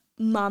of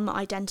mum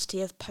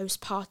identity, of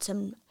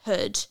postpartum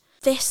hood.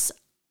 This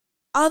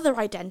other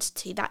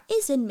identity that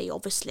is in me,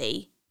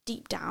 obviously,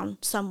 deep down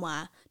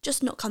somewhere,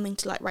 just not coming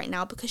to light right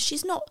now because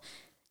she's not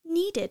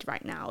needed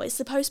right now. It's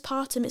the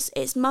postpartum,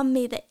 it's mum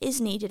me that is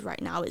needed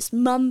right now. It's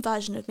mum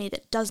version of me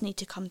that does need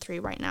to come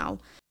through right now.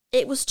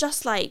 It was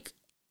just like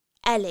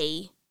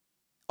Ellie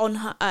on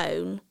her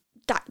own,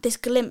 that this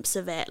glimpse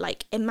of it,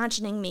 like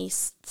imagining me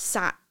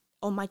sat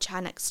on my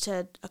chair next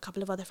to a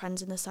couple of other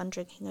friends in the sun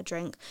drinking a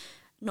drink,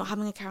 not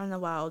having a care in the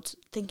world,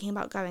 thinking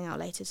about going out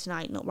later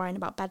tonight, not worrying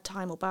about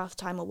bedtime or bath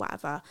time or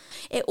whatever.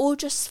 It all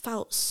just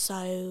felt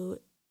so...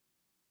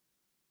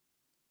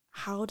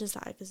 How does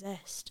that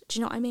exist? Do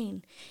you know what I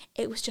mean?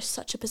 It was just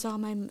such a bizarre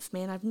moment for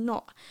me, and I've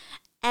not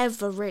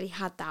ever really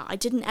had that. I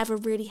didn't ever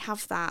really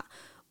have that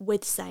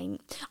with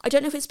Saint. I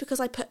don't know if it's because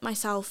I put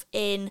myself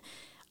in,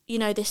 you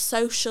know, this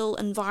social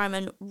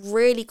environment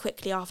really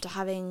quickly after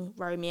having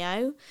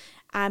Romeo,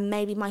 and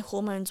maybe my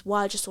hormones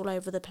were just all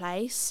over the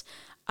place.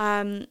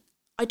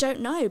 I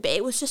don't know, but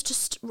it was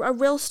just a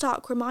real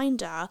stark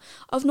reminder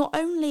of not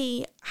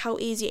only how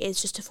easy it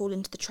is just to fall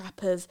into the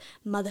trap of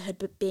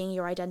motherhood being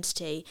your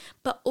identity,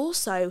 but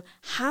also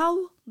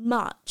how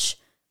much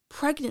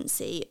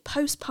pregnancy,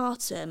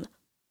 postpartum,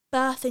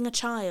 birthing a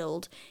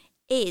child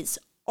is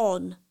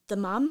on the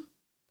mum.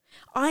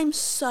 I'm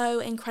so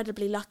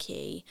incredibly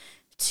lucky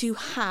to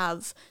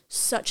have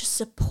such a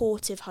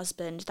supportive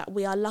husband, that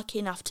we are lucky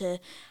enough to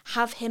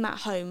have him at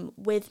home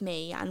with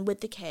me and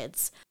with the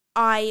kids.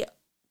 I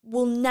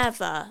will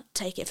never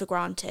take it for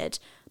granted.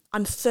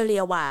 I'm fully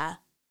aware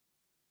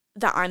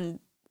that I'm,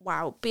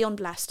 beyond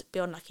blessed,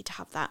 beyond lucky to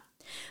have that.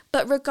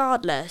 But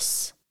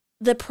regardless,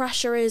 the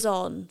pressure is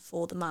on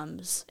for the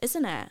mums,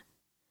 isn't it?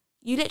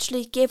 You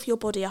literally give your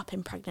body up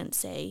in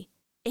pregnancy.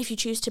 If you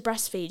choose to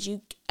breastfeed,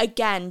 you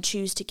again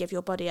choose to give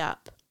your body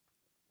up.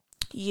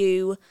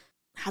 You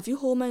have your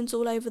hormones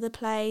all over the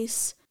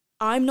place.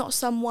 I'm not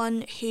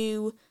someone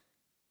who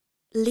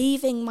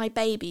leaving my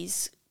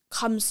babies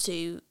comes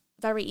to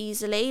very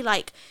easily.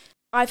 Like,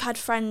 I've had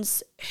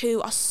friends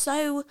who are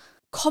so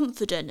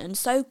confident and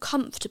so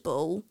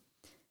comfortable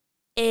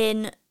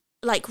in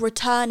like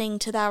returning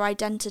to their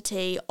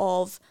identity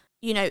of,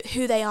 you know,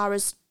 who they are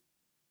as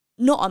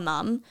not a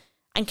mum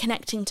and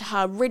connecting to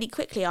her really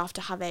quickly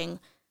after having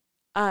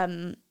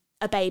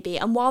a baby.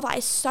 And while that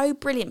is so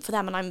brilliant for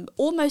them, and I'm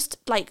almost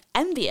like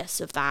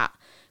envious of that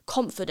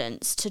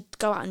confidence to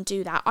go out and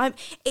do that,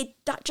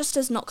 that just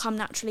does not come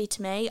naturally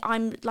to me.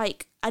 I'm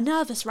like a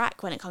nervous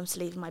wreck when it comes to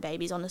leaving my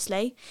babies,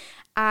 honestly.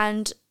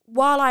 And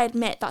while I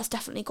admit that's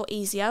definitely got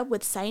easier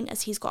with Saint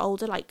as he's got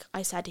older, like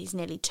I said, he's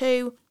nearly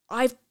 2.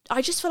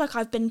 I just feel like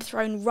I've been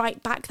thrown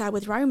right back there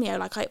with Romeo.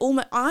 Like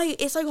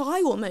it's like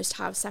I almost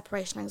have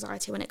separation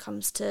anxiety when it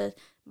comes to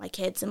my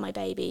kids and my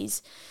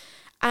babies.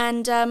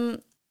 And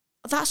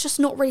that's just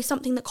not really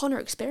something that Connor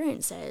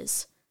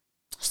experiences.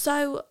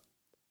 So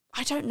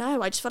I don't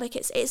know. I just feel like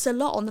it's a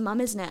lot on the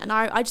mum, isn't it? And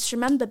I just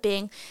remember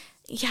being,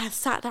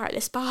 sat there at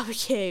this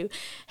barbecue.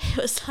 It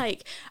was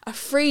like a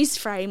freeze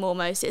frame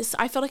almost.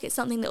 I feel like it's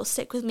something that will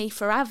stick with me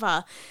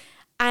forever.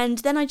 And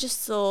then I just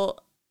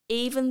thought,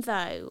 even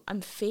though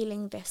I'm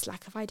feeling this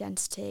lack of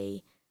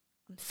identity,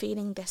 I'm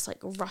feeling this like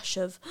rush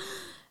of,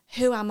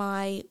 who am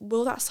I?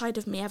 Will that side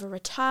of me ever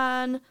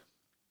return?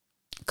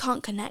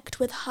 Can't connect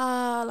with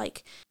her.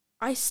 Like,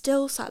 I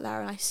still sat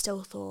there and I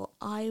still thought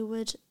I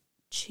would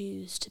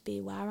choose to be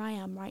where I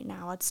am right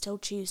now. I'd still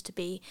choose to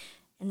be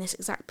in this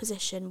exact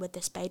position with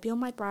this baby on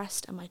my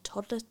breast and my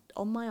toddler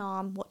on my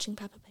arm watching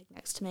Peppa Pig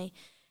next to me.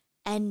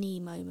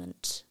 Any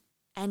moment,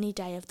 any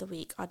day of the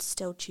week, I'd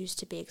still choose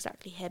to be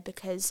exactly here,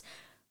 because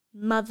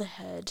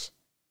motherhood,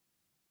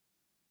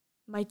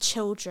 my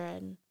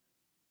children,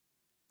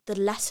 the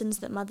lessons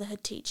that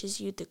motherhood teaches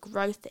you, the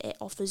growth that it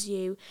offers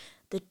you,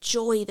 the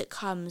joy that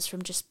comes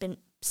from just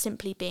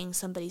simply being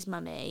somebody's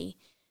mummy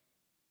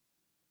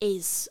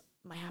is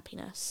my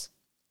happiness.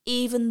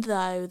 Even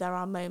though there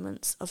are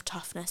moments of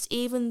toughness,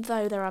 even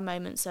though there are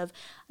moments of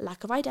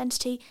lack of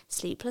identity,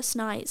 sleepless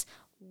nights,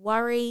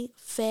 worry,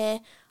 fear,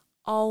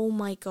 oh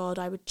my God,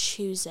 I would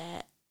choose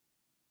it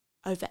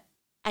over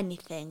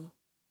anything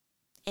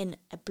in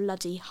a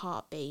bloody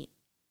heartbeat.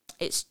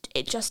 It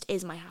just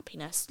is my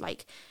happiness.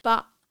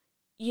 But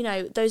you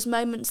know, those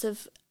moments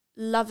of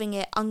loving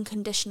it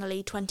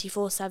unconditionally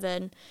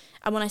 24/7,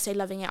 and when I say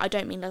loving it, I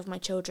don't mean love my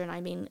children,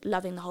 I mean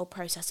loving the whole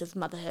process of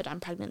motherhood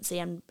and pregnancy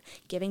and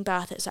giving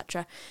birth,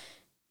 etc.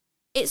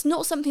 It's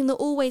not something that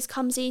always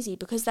comes easy,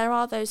 because there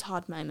are those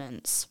hard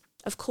moments.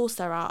 Of course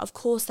there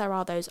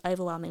are those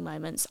overwhelming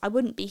moments. I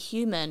wouldn't be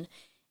human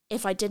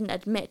if I didn't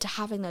admit to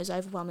having those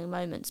overwhelming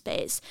moments, but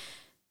it's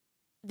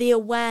the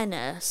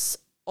awareness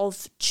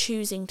of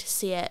choosing to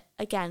see it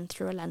again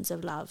through a lens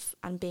of love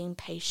and being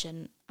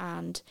patient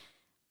and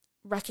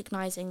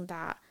recognizing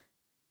that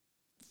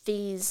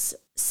these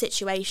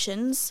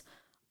situations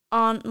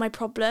aren't my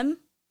problem.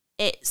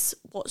 It's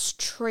what's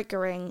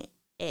triggering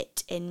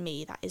it in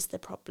me that is the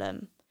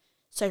problem.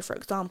 So, for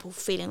example,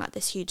 feeling like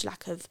this huge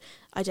lack of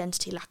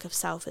identity, lack of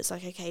self, it's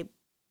like, okay,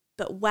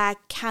 but where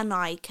can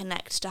I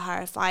connect to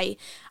her if I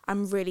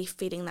am really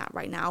feeling that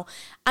right now?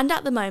 And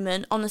at the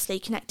moment, honestly,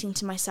 connecting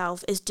to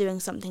myself is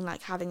doing something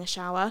like having a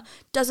shower.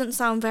 Doesn't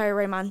sound very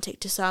romantic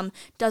to some,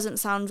 doesn't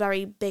sound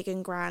very big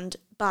and grand,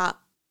 but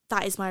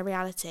that is my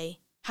reality.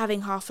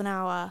 Having half an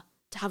hour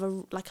to have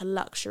a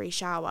luxury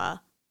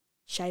shower,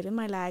 shaving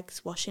my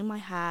legs, washing my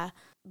hair,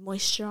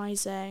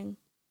 moisturising,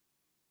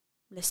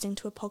 listening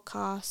to a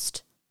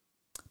podcast.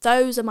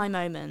 Those are my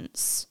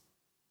moments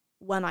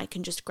when I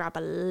can just grab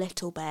a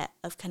little bit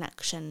of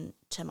connection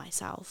to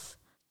myself.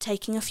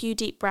 Taking a few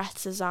deep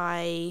breaths as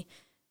I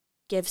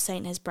give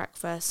Saint his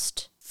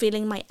breakfast,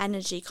 feeling my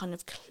energy kind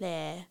of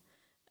clear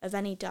of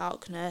any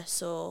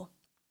darkness or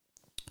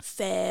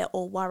fear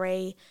or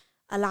worry,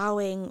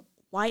 allowing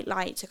white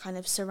light to kind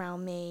of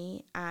surround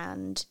me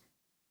and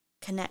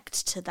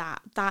connect to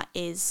that. That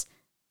is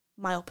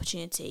my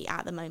opportunity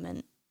at the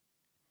moment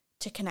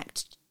to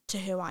connect to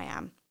who I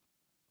am.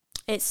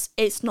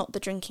 It's not the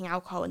drinking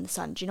alcohol in the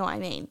sun, do you know what I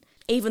mean?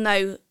 Even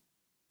though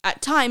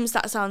at times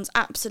that sounds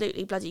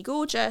absolutely bloody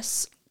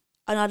gorgeous,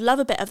 and I'd love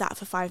a bit of that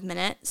for 5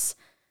 minutes,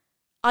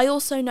 I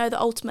also know that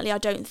ultimately I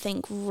don't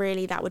think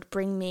really that would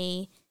bring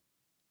me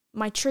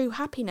my true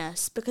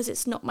happiness, because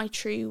it's not my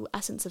true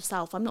essence of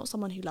self. I'm not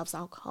someone who loves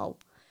alcohol.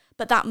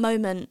 But that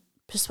moment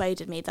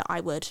persuaded me that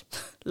I would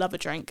love a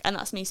drink, and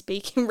that's me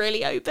speaking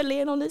really openly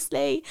and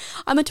honestly.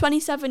 I'm a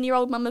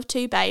 27-year-old mum of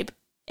 2, babe.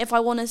 If I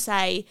want to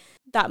say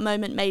that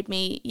moment made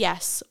me,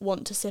 yes,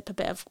 want to sip a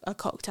bit of a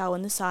cocktail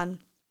in the sun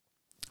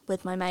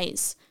with my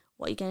mates,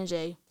 what are you going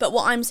to do? But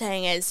what I'm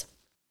saying is,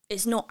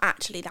 it's not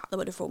actually that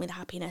would have brought me the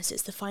happiness.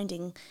 It's the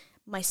finding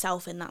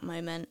myself in that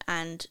moment.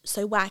 And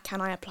so where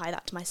can I apply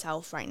that to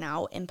myself right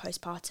now in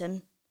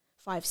postpartum,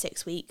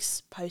 5-6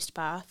 weeks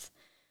post-birth,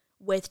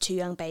 with 2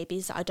 young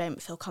babies that I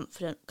don't feel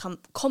confident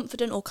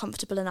or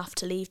comfortable enough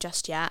to leave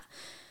just yet?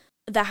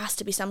 There has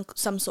to be some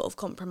sort of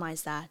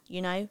compromise there,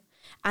 you know?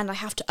 And I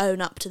have to own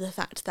up to the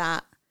fact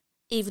that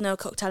even though a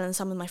cocktail and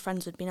some with my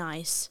friends would be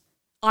nice,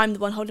 I'm the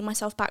one holding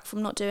myself back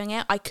from not doing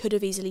it. I could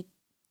have easily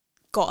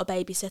got a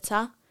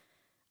babysitter.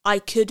 I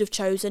could have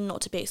chosen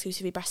not to be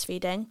exclusively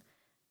breastfeeding.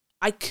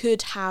 I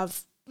could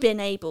have been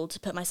able to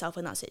put myself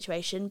in that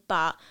situation,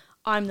 but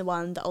I'm the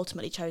one that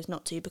ultimately chose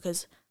not to,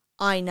 because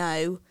I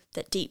know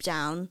that deep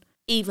down,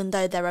 even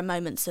though there are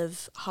moments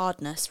of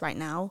hardness right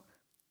now,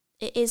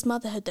 it is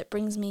motherhood that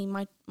brings me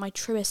my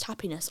truest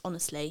happiness,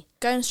 honestly.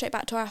 Going straight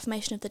back to our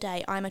affirmation of the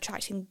day, I'm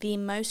attracting the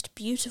most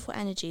beautiful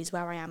energies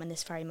where I am in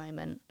this very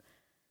moment.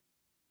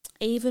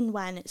 Even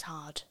when it's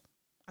hard,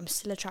 I'm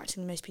still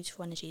attracting the most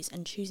beautiful energies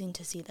and choosing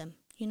to see them,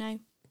 you know?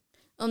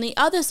 On the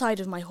other side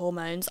of my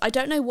hormones, I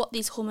don't know what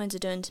these hormones are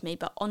doing to me,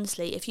 but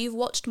honestly, if you've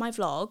watched my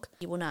vlog,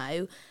 you will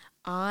know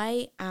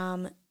I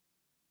am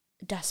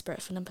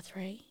desperate for number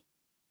 3.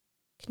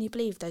 Can you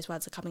believe those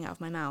words are coming out of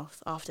my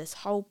mouth after this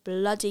whole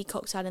bloody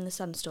cocktail in the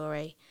sun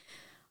story?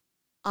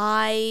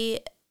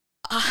 I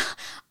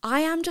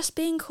am just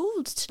being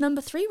called to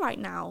number 3 right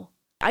now.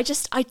 I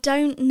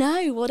don't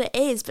know what it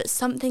is, but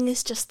something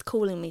is just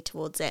calling me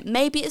towards it.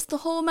 Maybe it's the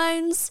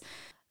hormones.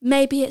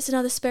 Maybe it's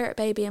another spirit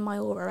baby in my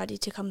aura ready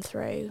to come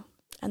through.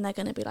 And they're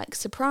going to be like,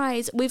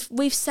 surprise.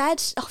 We've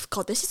said, oh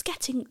God, this is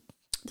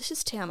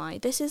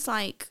TMI. This is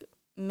like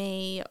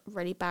me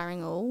really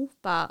bearing all,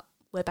 but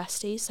we're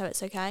besties, so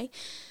it's okay.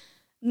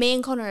 Me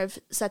and Connor have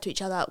said to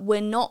each other,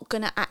 we're not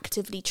going to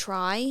actively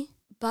try,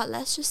 but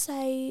let's just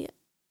say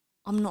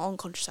I'm not on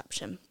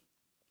contraception.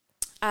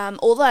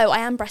 Although I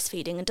am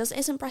breastfeeding, and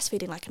isn't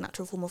breastfeeding like a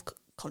natural form of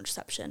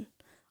contraception?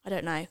 I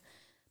don't know.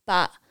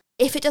 But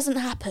if it doesn't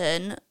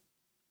happen,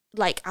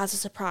 like as a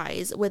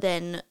surprise,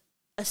 by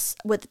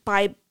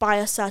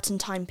a certain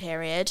time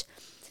period,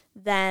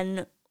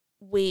 then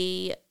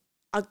we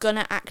are going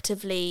to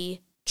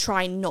actively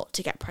try not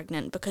to get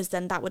pregnant, because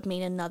then that would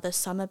mean another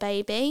summer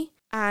baby.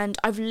 And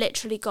I've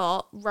literally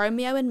got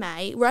Romeo in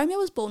May. Romeo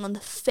was born on the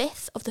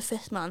 5th of the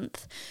 5th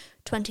month,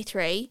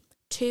 23.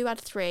 2 add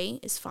 3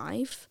 is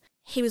 5.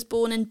 He was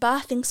born in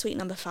birthing suite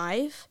number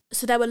 5.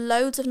 So there were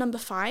loads of number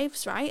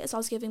 5s, right, as I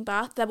was giving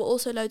birth. There were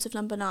also loads of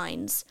number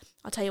 9s.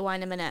 I'll tell you why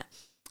in a minute.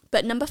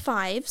 But number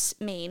 5s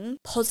mean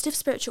positive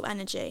spiritual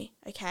energy,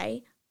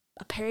 okay?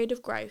 A period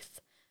of growth.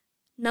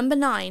 Number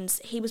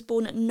 9s, he was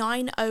born at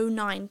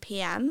 9:09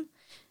 p.m.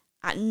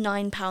 at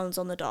 9 pounds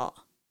on the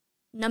dot.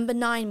 Number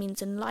 9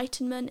 means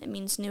enlightenment, it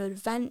means new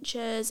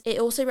adventures. It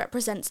also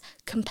represents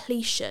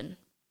completion,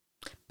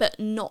 but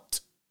not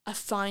a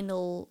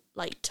final,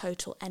 like,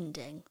 total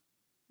ending,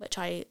 which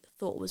I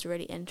thought was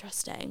really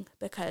interesting,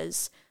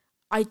 because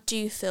I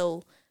do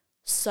feel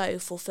so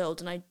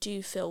fulfilled, and I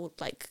do feel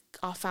like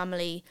our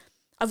family,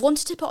 I've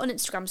wanted to put on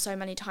Instagram so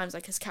many times,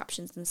 like as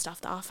captions and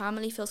stuff, that our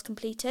family feels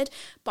completed,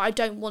 but I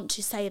don't want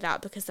to say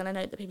that, because then I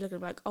know that people are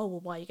going to be like, oh,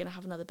 well, why are you going to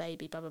have another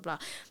baby, blah, blah, blah.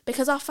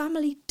 Because our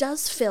family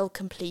does feel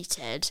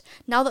completed.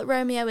 Now that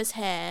Romeo is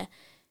here,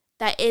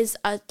 there is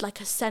a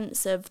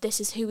sense of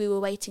this is who we were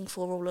waiting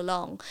for all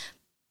along.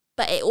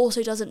 But it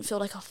also doesn't feel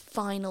like a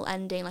final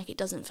ending, like it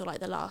doesn't feel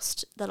like the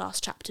last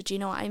chapter. Do you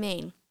know what I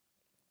mean?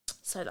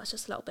 So that's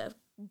just a little bit of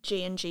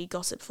G&G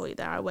gossip for you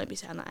there. I won't be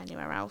saying that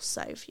anywhere else.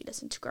 So if you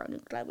listen to Growing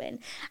and Glowing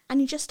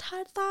and you just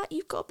heard that,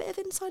 you've got a bit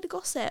of insider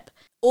gossip.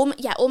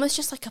 Almost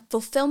just like a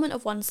fulfillment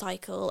of one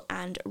cycle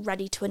and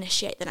ready to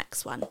initiate the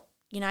next one,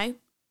 you know?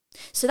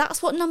 So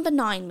that's what number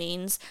 9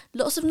 means.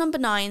 Lots of number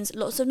 9s,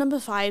 lots of number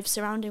 5s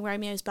surrounding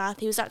Romeo's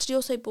birth. He was actually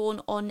also born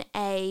on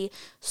a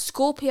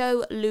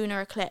Scorpio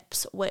lunar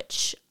eclipse,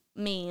 which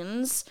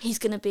means he's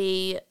going to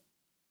be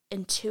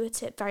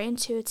intuitive, very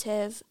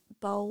intuitive,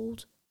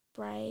 bold,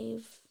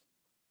 brave,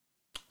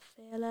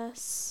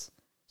 fearless,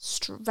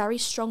 very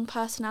strong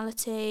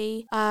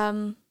personality,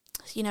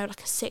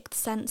 like a sixth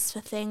sense for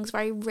things,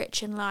 very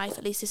rich in life.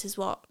 At least this is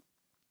what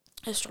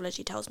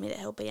astrology tells me that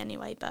he'll be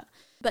anyway, but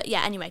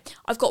yeah, anyway,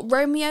 I've got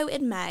Romeo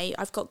in May,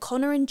 I've got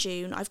Connor in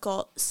June, I've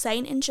got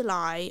Saint in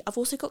July, I've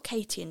also got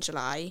Katie in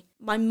July.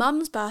 My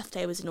mum's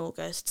birthday was in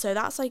August, so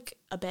that's like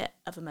a bit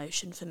of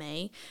emotion for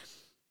me.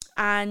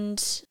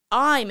 And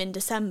I'm in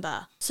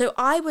December, so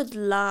I would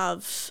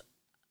love,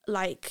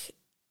 like,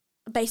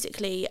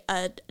 basically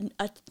a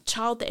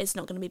child that is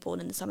not going to be born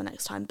in the summer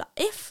next time. But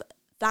if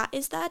that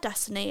is their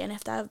destiny, and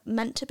if they're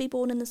meant to be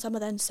born in the summer,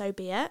 then so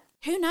be it.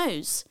 Who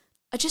knows?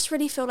 I just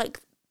really feel like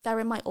they're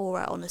in my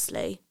aura,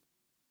 honestly.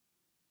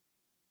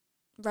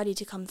 Ready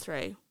to come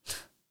through.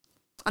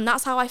 And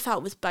that's how I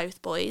felt with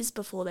both boys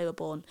before they were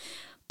born.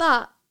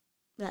 But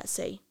let's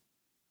see.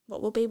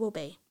 What will be, will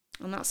be.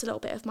 And that's a little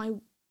bit of my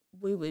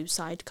woo-woo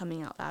side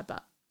coming out there,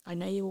 but I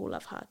know you all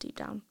love her deep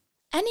down.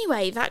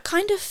 Anyway, that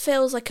kind of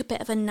feels like a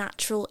bit of a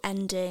natural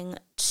ending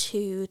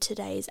to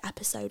today's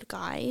episode,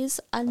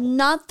 guys.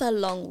 Another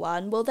long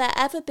one. Will there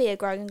ever be a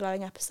Growing and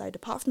Glowing episode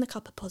apart from the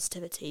Cup of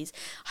Positivities?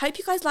 I hope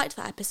you guys liked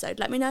that episode.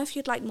 Let me know if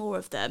you'd like more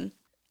of them.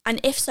 And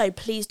if so,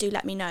 please do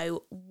let me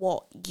know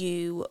what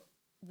you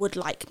would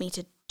like me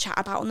to chat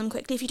about on them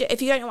quickly. If you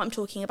don't know what I'm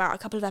talking about, a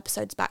couple of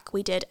episodes back,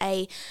 we did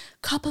a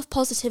Cup of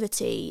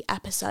Positivity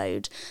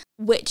episode,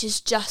 which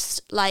is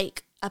just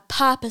like a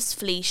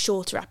purposefully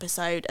shorter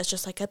episode as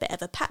just like a bit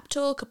of a pep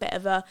talk, a bit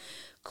of a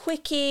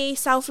quickie,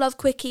 self-love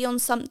quickie on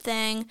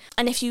something.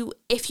 And if you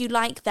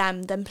like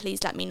them, then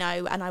please let me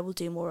know and I will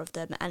do more of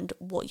them and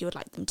what you would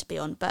like them to be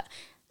on. But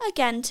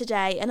again,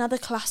 today, another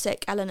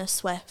classic Eleanor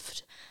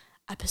Swift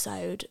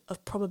episode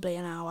of probably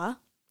an hour,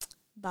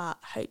 but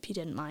hope you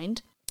didn't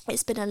mind.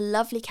 It's been a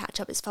lovely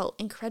catch-up. It's felt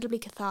incredibly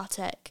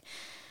cathartic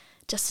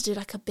just to do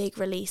like a big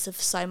release of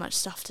so much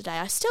stuff today.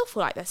 I still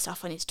feel like there's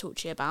stuff I need to talk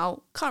to you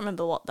about. Can't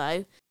remember what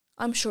though.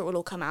 I'm sure it will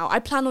all come out. I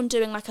plan on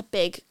doing like a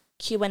big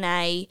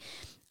Q&A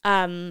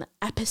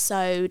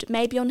episode,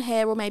 maybe on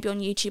here or maybe on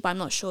YouTube, I'm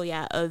not sure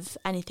yet, of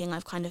anything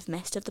I've kind of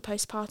missed of the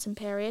postpartum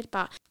period.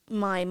 But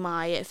my,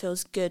 it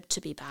feels good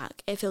to be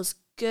back. It feels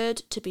good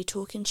to be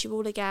talking to you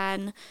all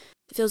again.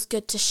 It feels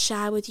good to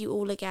share with you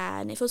all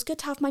again. It feels good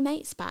to have my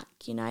mates back,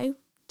 you know?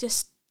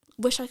 Just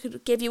wish I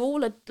could give you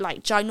all a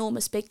like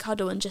ginormous big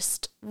cuddle and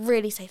just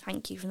really say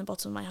thank you from the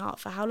bottom of my heart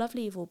for how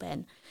lovely you've all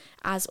been,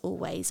 as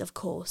always, of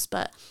course.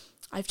 But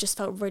I've just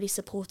felt really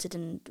supported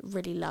and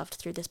really loved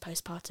through this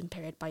postpartum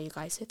period by you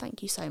guys, so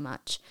thank you so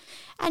much.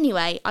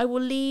 Anyway, I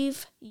will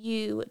leave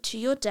you to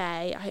your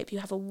day. I hope you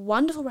have a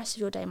wonderful rest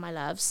of your day, my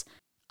loves.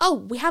 Oh,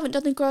 we haven't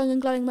done the growing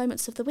and glowing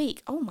moments of the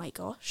week. Oh my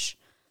gosh.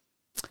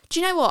 Do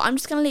you know what? I'm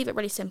just going to leave it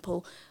really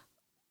simple.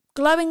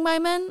 Glowing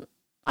moment,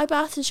 I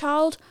birthed a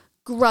child.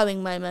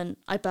 Growing moment,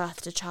 I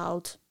birthed a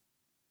child.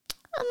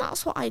 And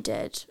that's what I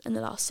did in the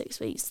last 6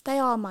 weeks. They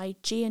are my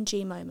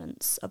G&G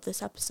moments of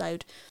this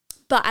episode.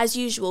 But as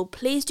usual,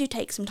 please do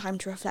take some time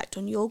to reflect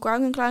on your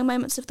growing and glowing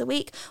moments of the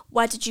week.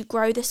 Where did you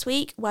grow this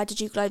week? Where did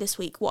you glow this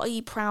week? What are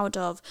you proud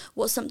of?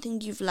 What's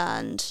something you've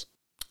learned?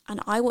 And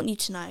I want you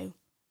to know,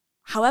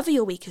 however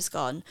your week has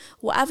gone,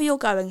 whatever you're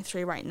going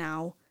through right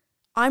now,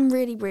 I'm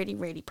really, really,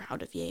 really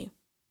proud of you.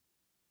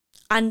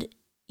 And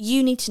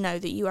you need to know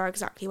that you are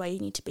exactly where you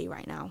need to be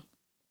right now.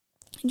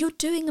 You're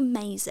doing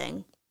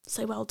amazing.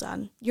 So well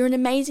done. You're an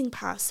amazing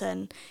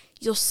person.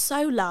 You're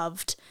so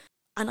loved.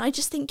 And I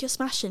just think you're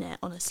smashing it,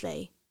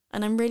 honestly.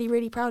 And I'm really,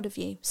 really proud of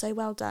you. So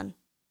well done.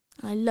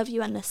 And I love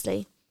you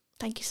endlessly.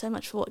 Thank you so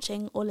much for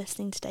watching or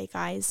listening today,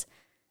 guys.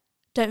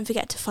 Don't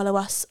forget to follow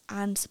us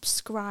and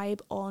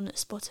subscribe on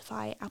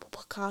Spotify, Apple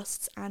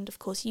Podcasts, and of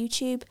course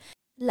YouTube.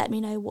 Let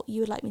me know what you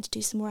would like me to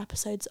do some more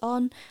episodes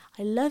on.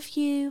 I love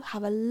you.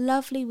 Have a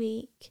lovely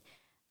week.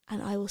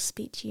 And I will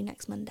speak to you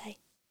next Monday.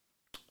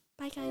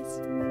 Bye, guys.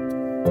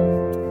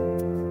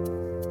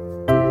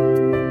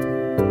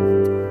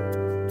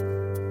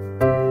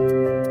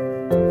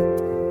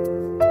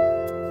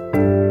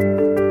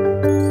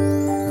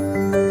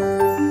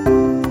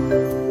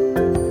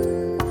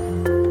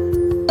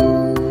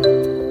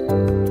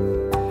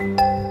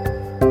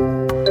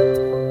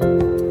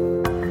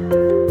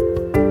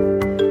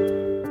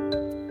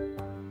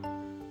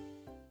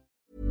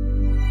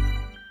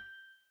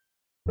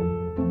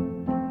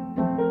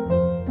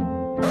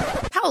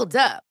 Hold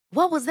up.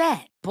 What was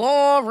that?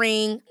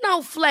 Boring.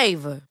 No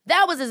flavor.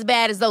 That was as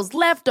bad as those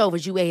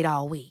leftovers you ate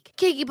all week.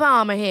 Keke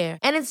Palmer here,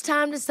 and it's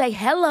time to say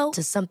hello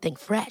to something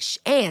fresh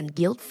and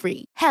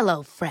guilt-free.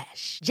 Hello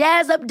Fresh.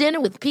 Jazz up dinner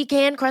with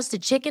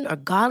pecan-crusted chicken or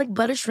garlic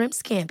butter shrimp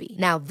scampi.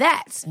 Now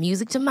that's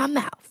music to my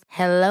mouth.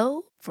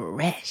 Hello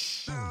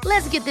Fresh.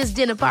 Let's get this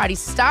dinner party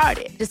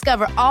started.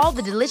 Discover all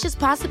the delicious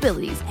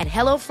possibilities at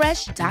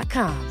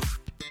HelloFresh.com.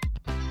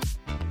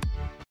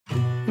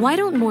 Why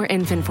don't more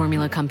infant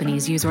formula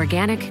companies use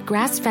organic,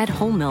 grass-fed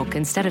whole milk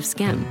instead of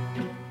skim?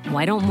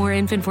 Why don't more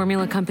infant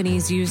formula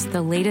companies use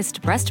the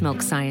latest breast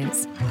milk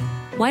science?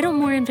 Why don't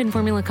more infant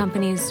formula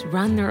companies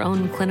run their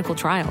own clinical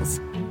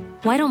trials?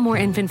 Why don't more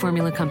infant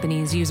formula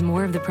companies use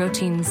more of the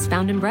proteins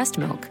found in breast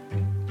milk?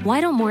 Why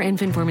don't more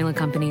infant formula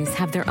companies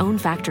have their own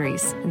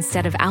factories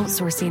instead of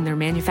outsourcing their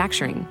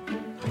manufacturing?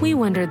 We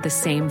wondered the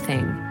same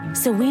thing.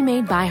 So we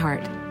made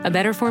ByHeart, a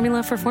better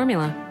formula for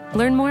formula.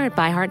 Learn more at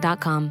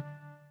byheart.com.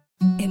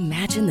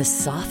 Imagine the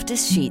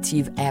softest sheets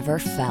you've ever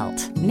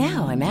felt.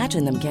 Now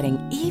imagine them getting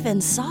even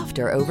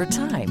softer over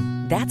time.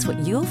 That's what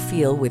you'll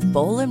feel with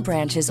Boll &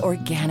 Branch's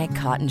organic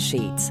cotton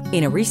sheets.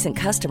 In a recent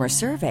customer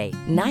survey,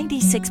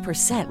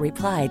 96%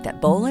 replied that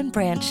Boll &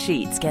 Branch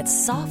sheets get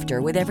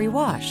softer with every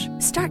wash.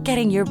 Start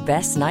getting your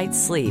best night's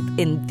sleep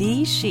in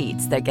these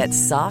sheets that get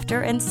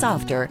softer and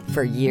softer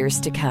for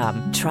years to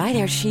come. Try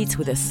their sheets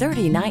with a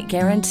 30-night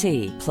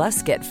guarantee.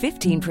 Plus, get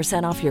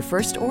 15% off your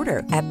first order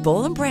at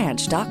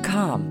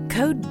bollandbranch.com.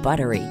 Code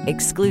BUTTERY.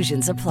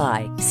 Exclusions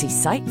apply. See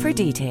site for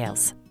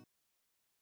details.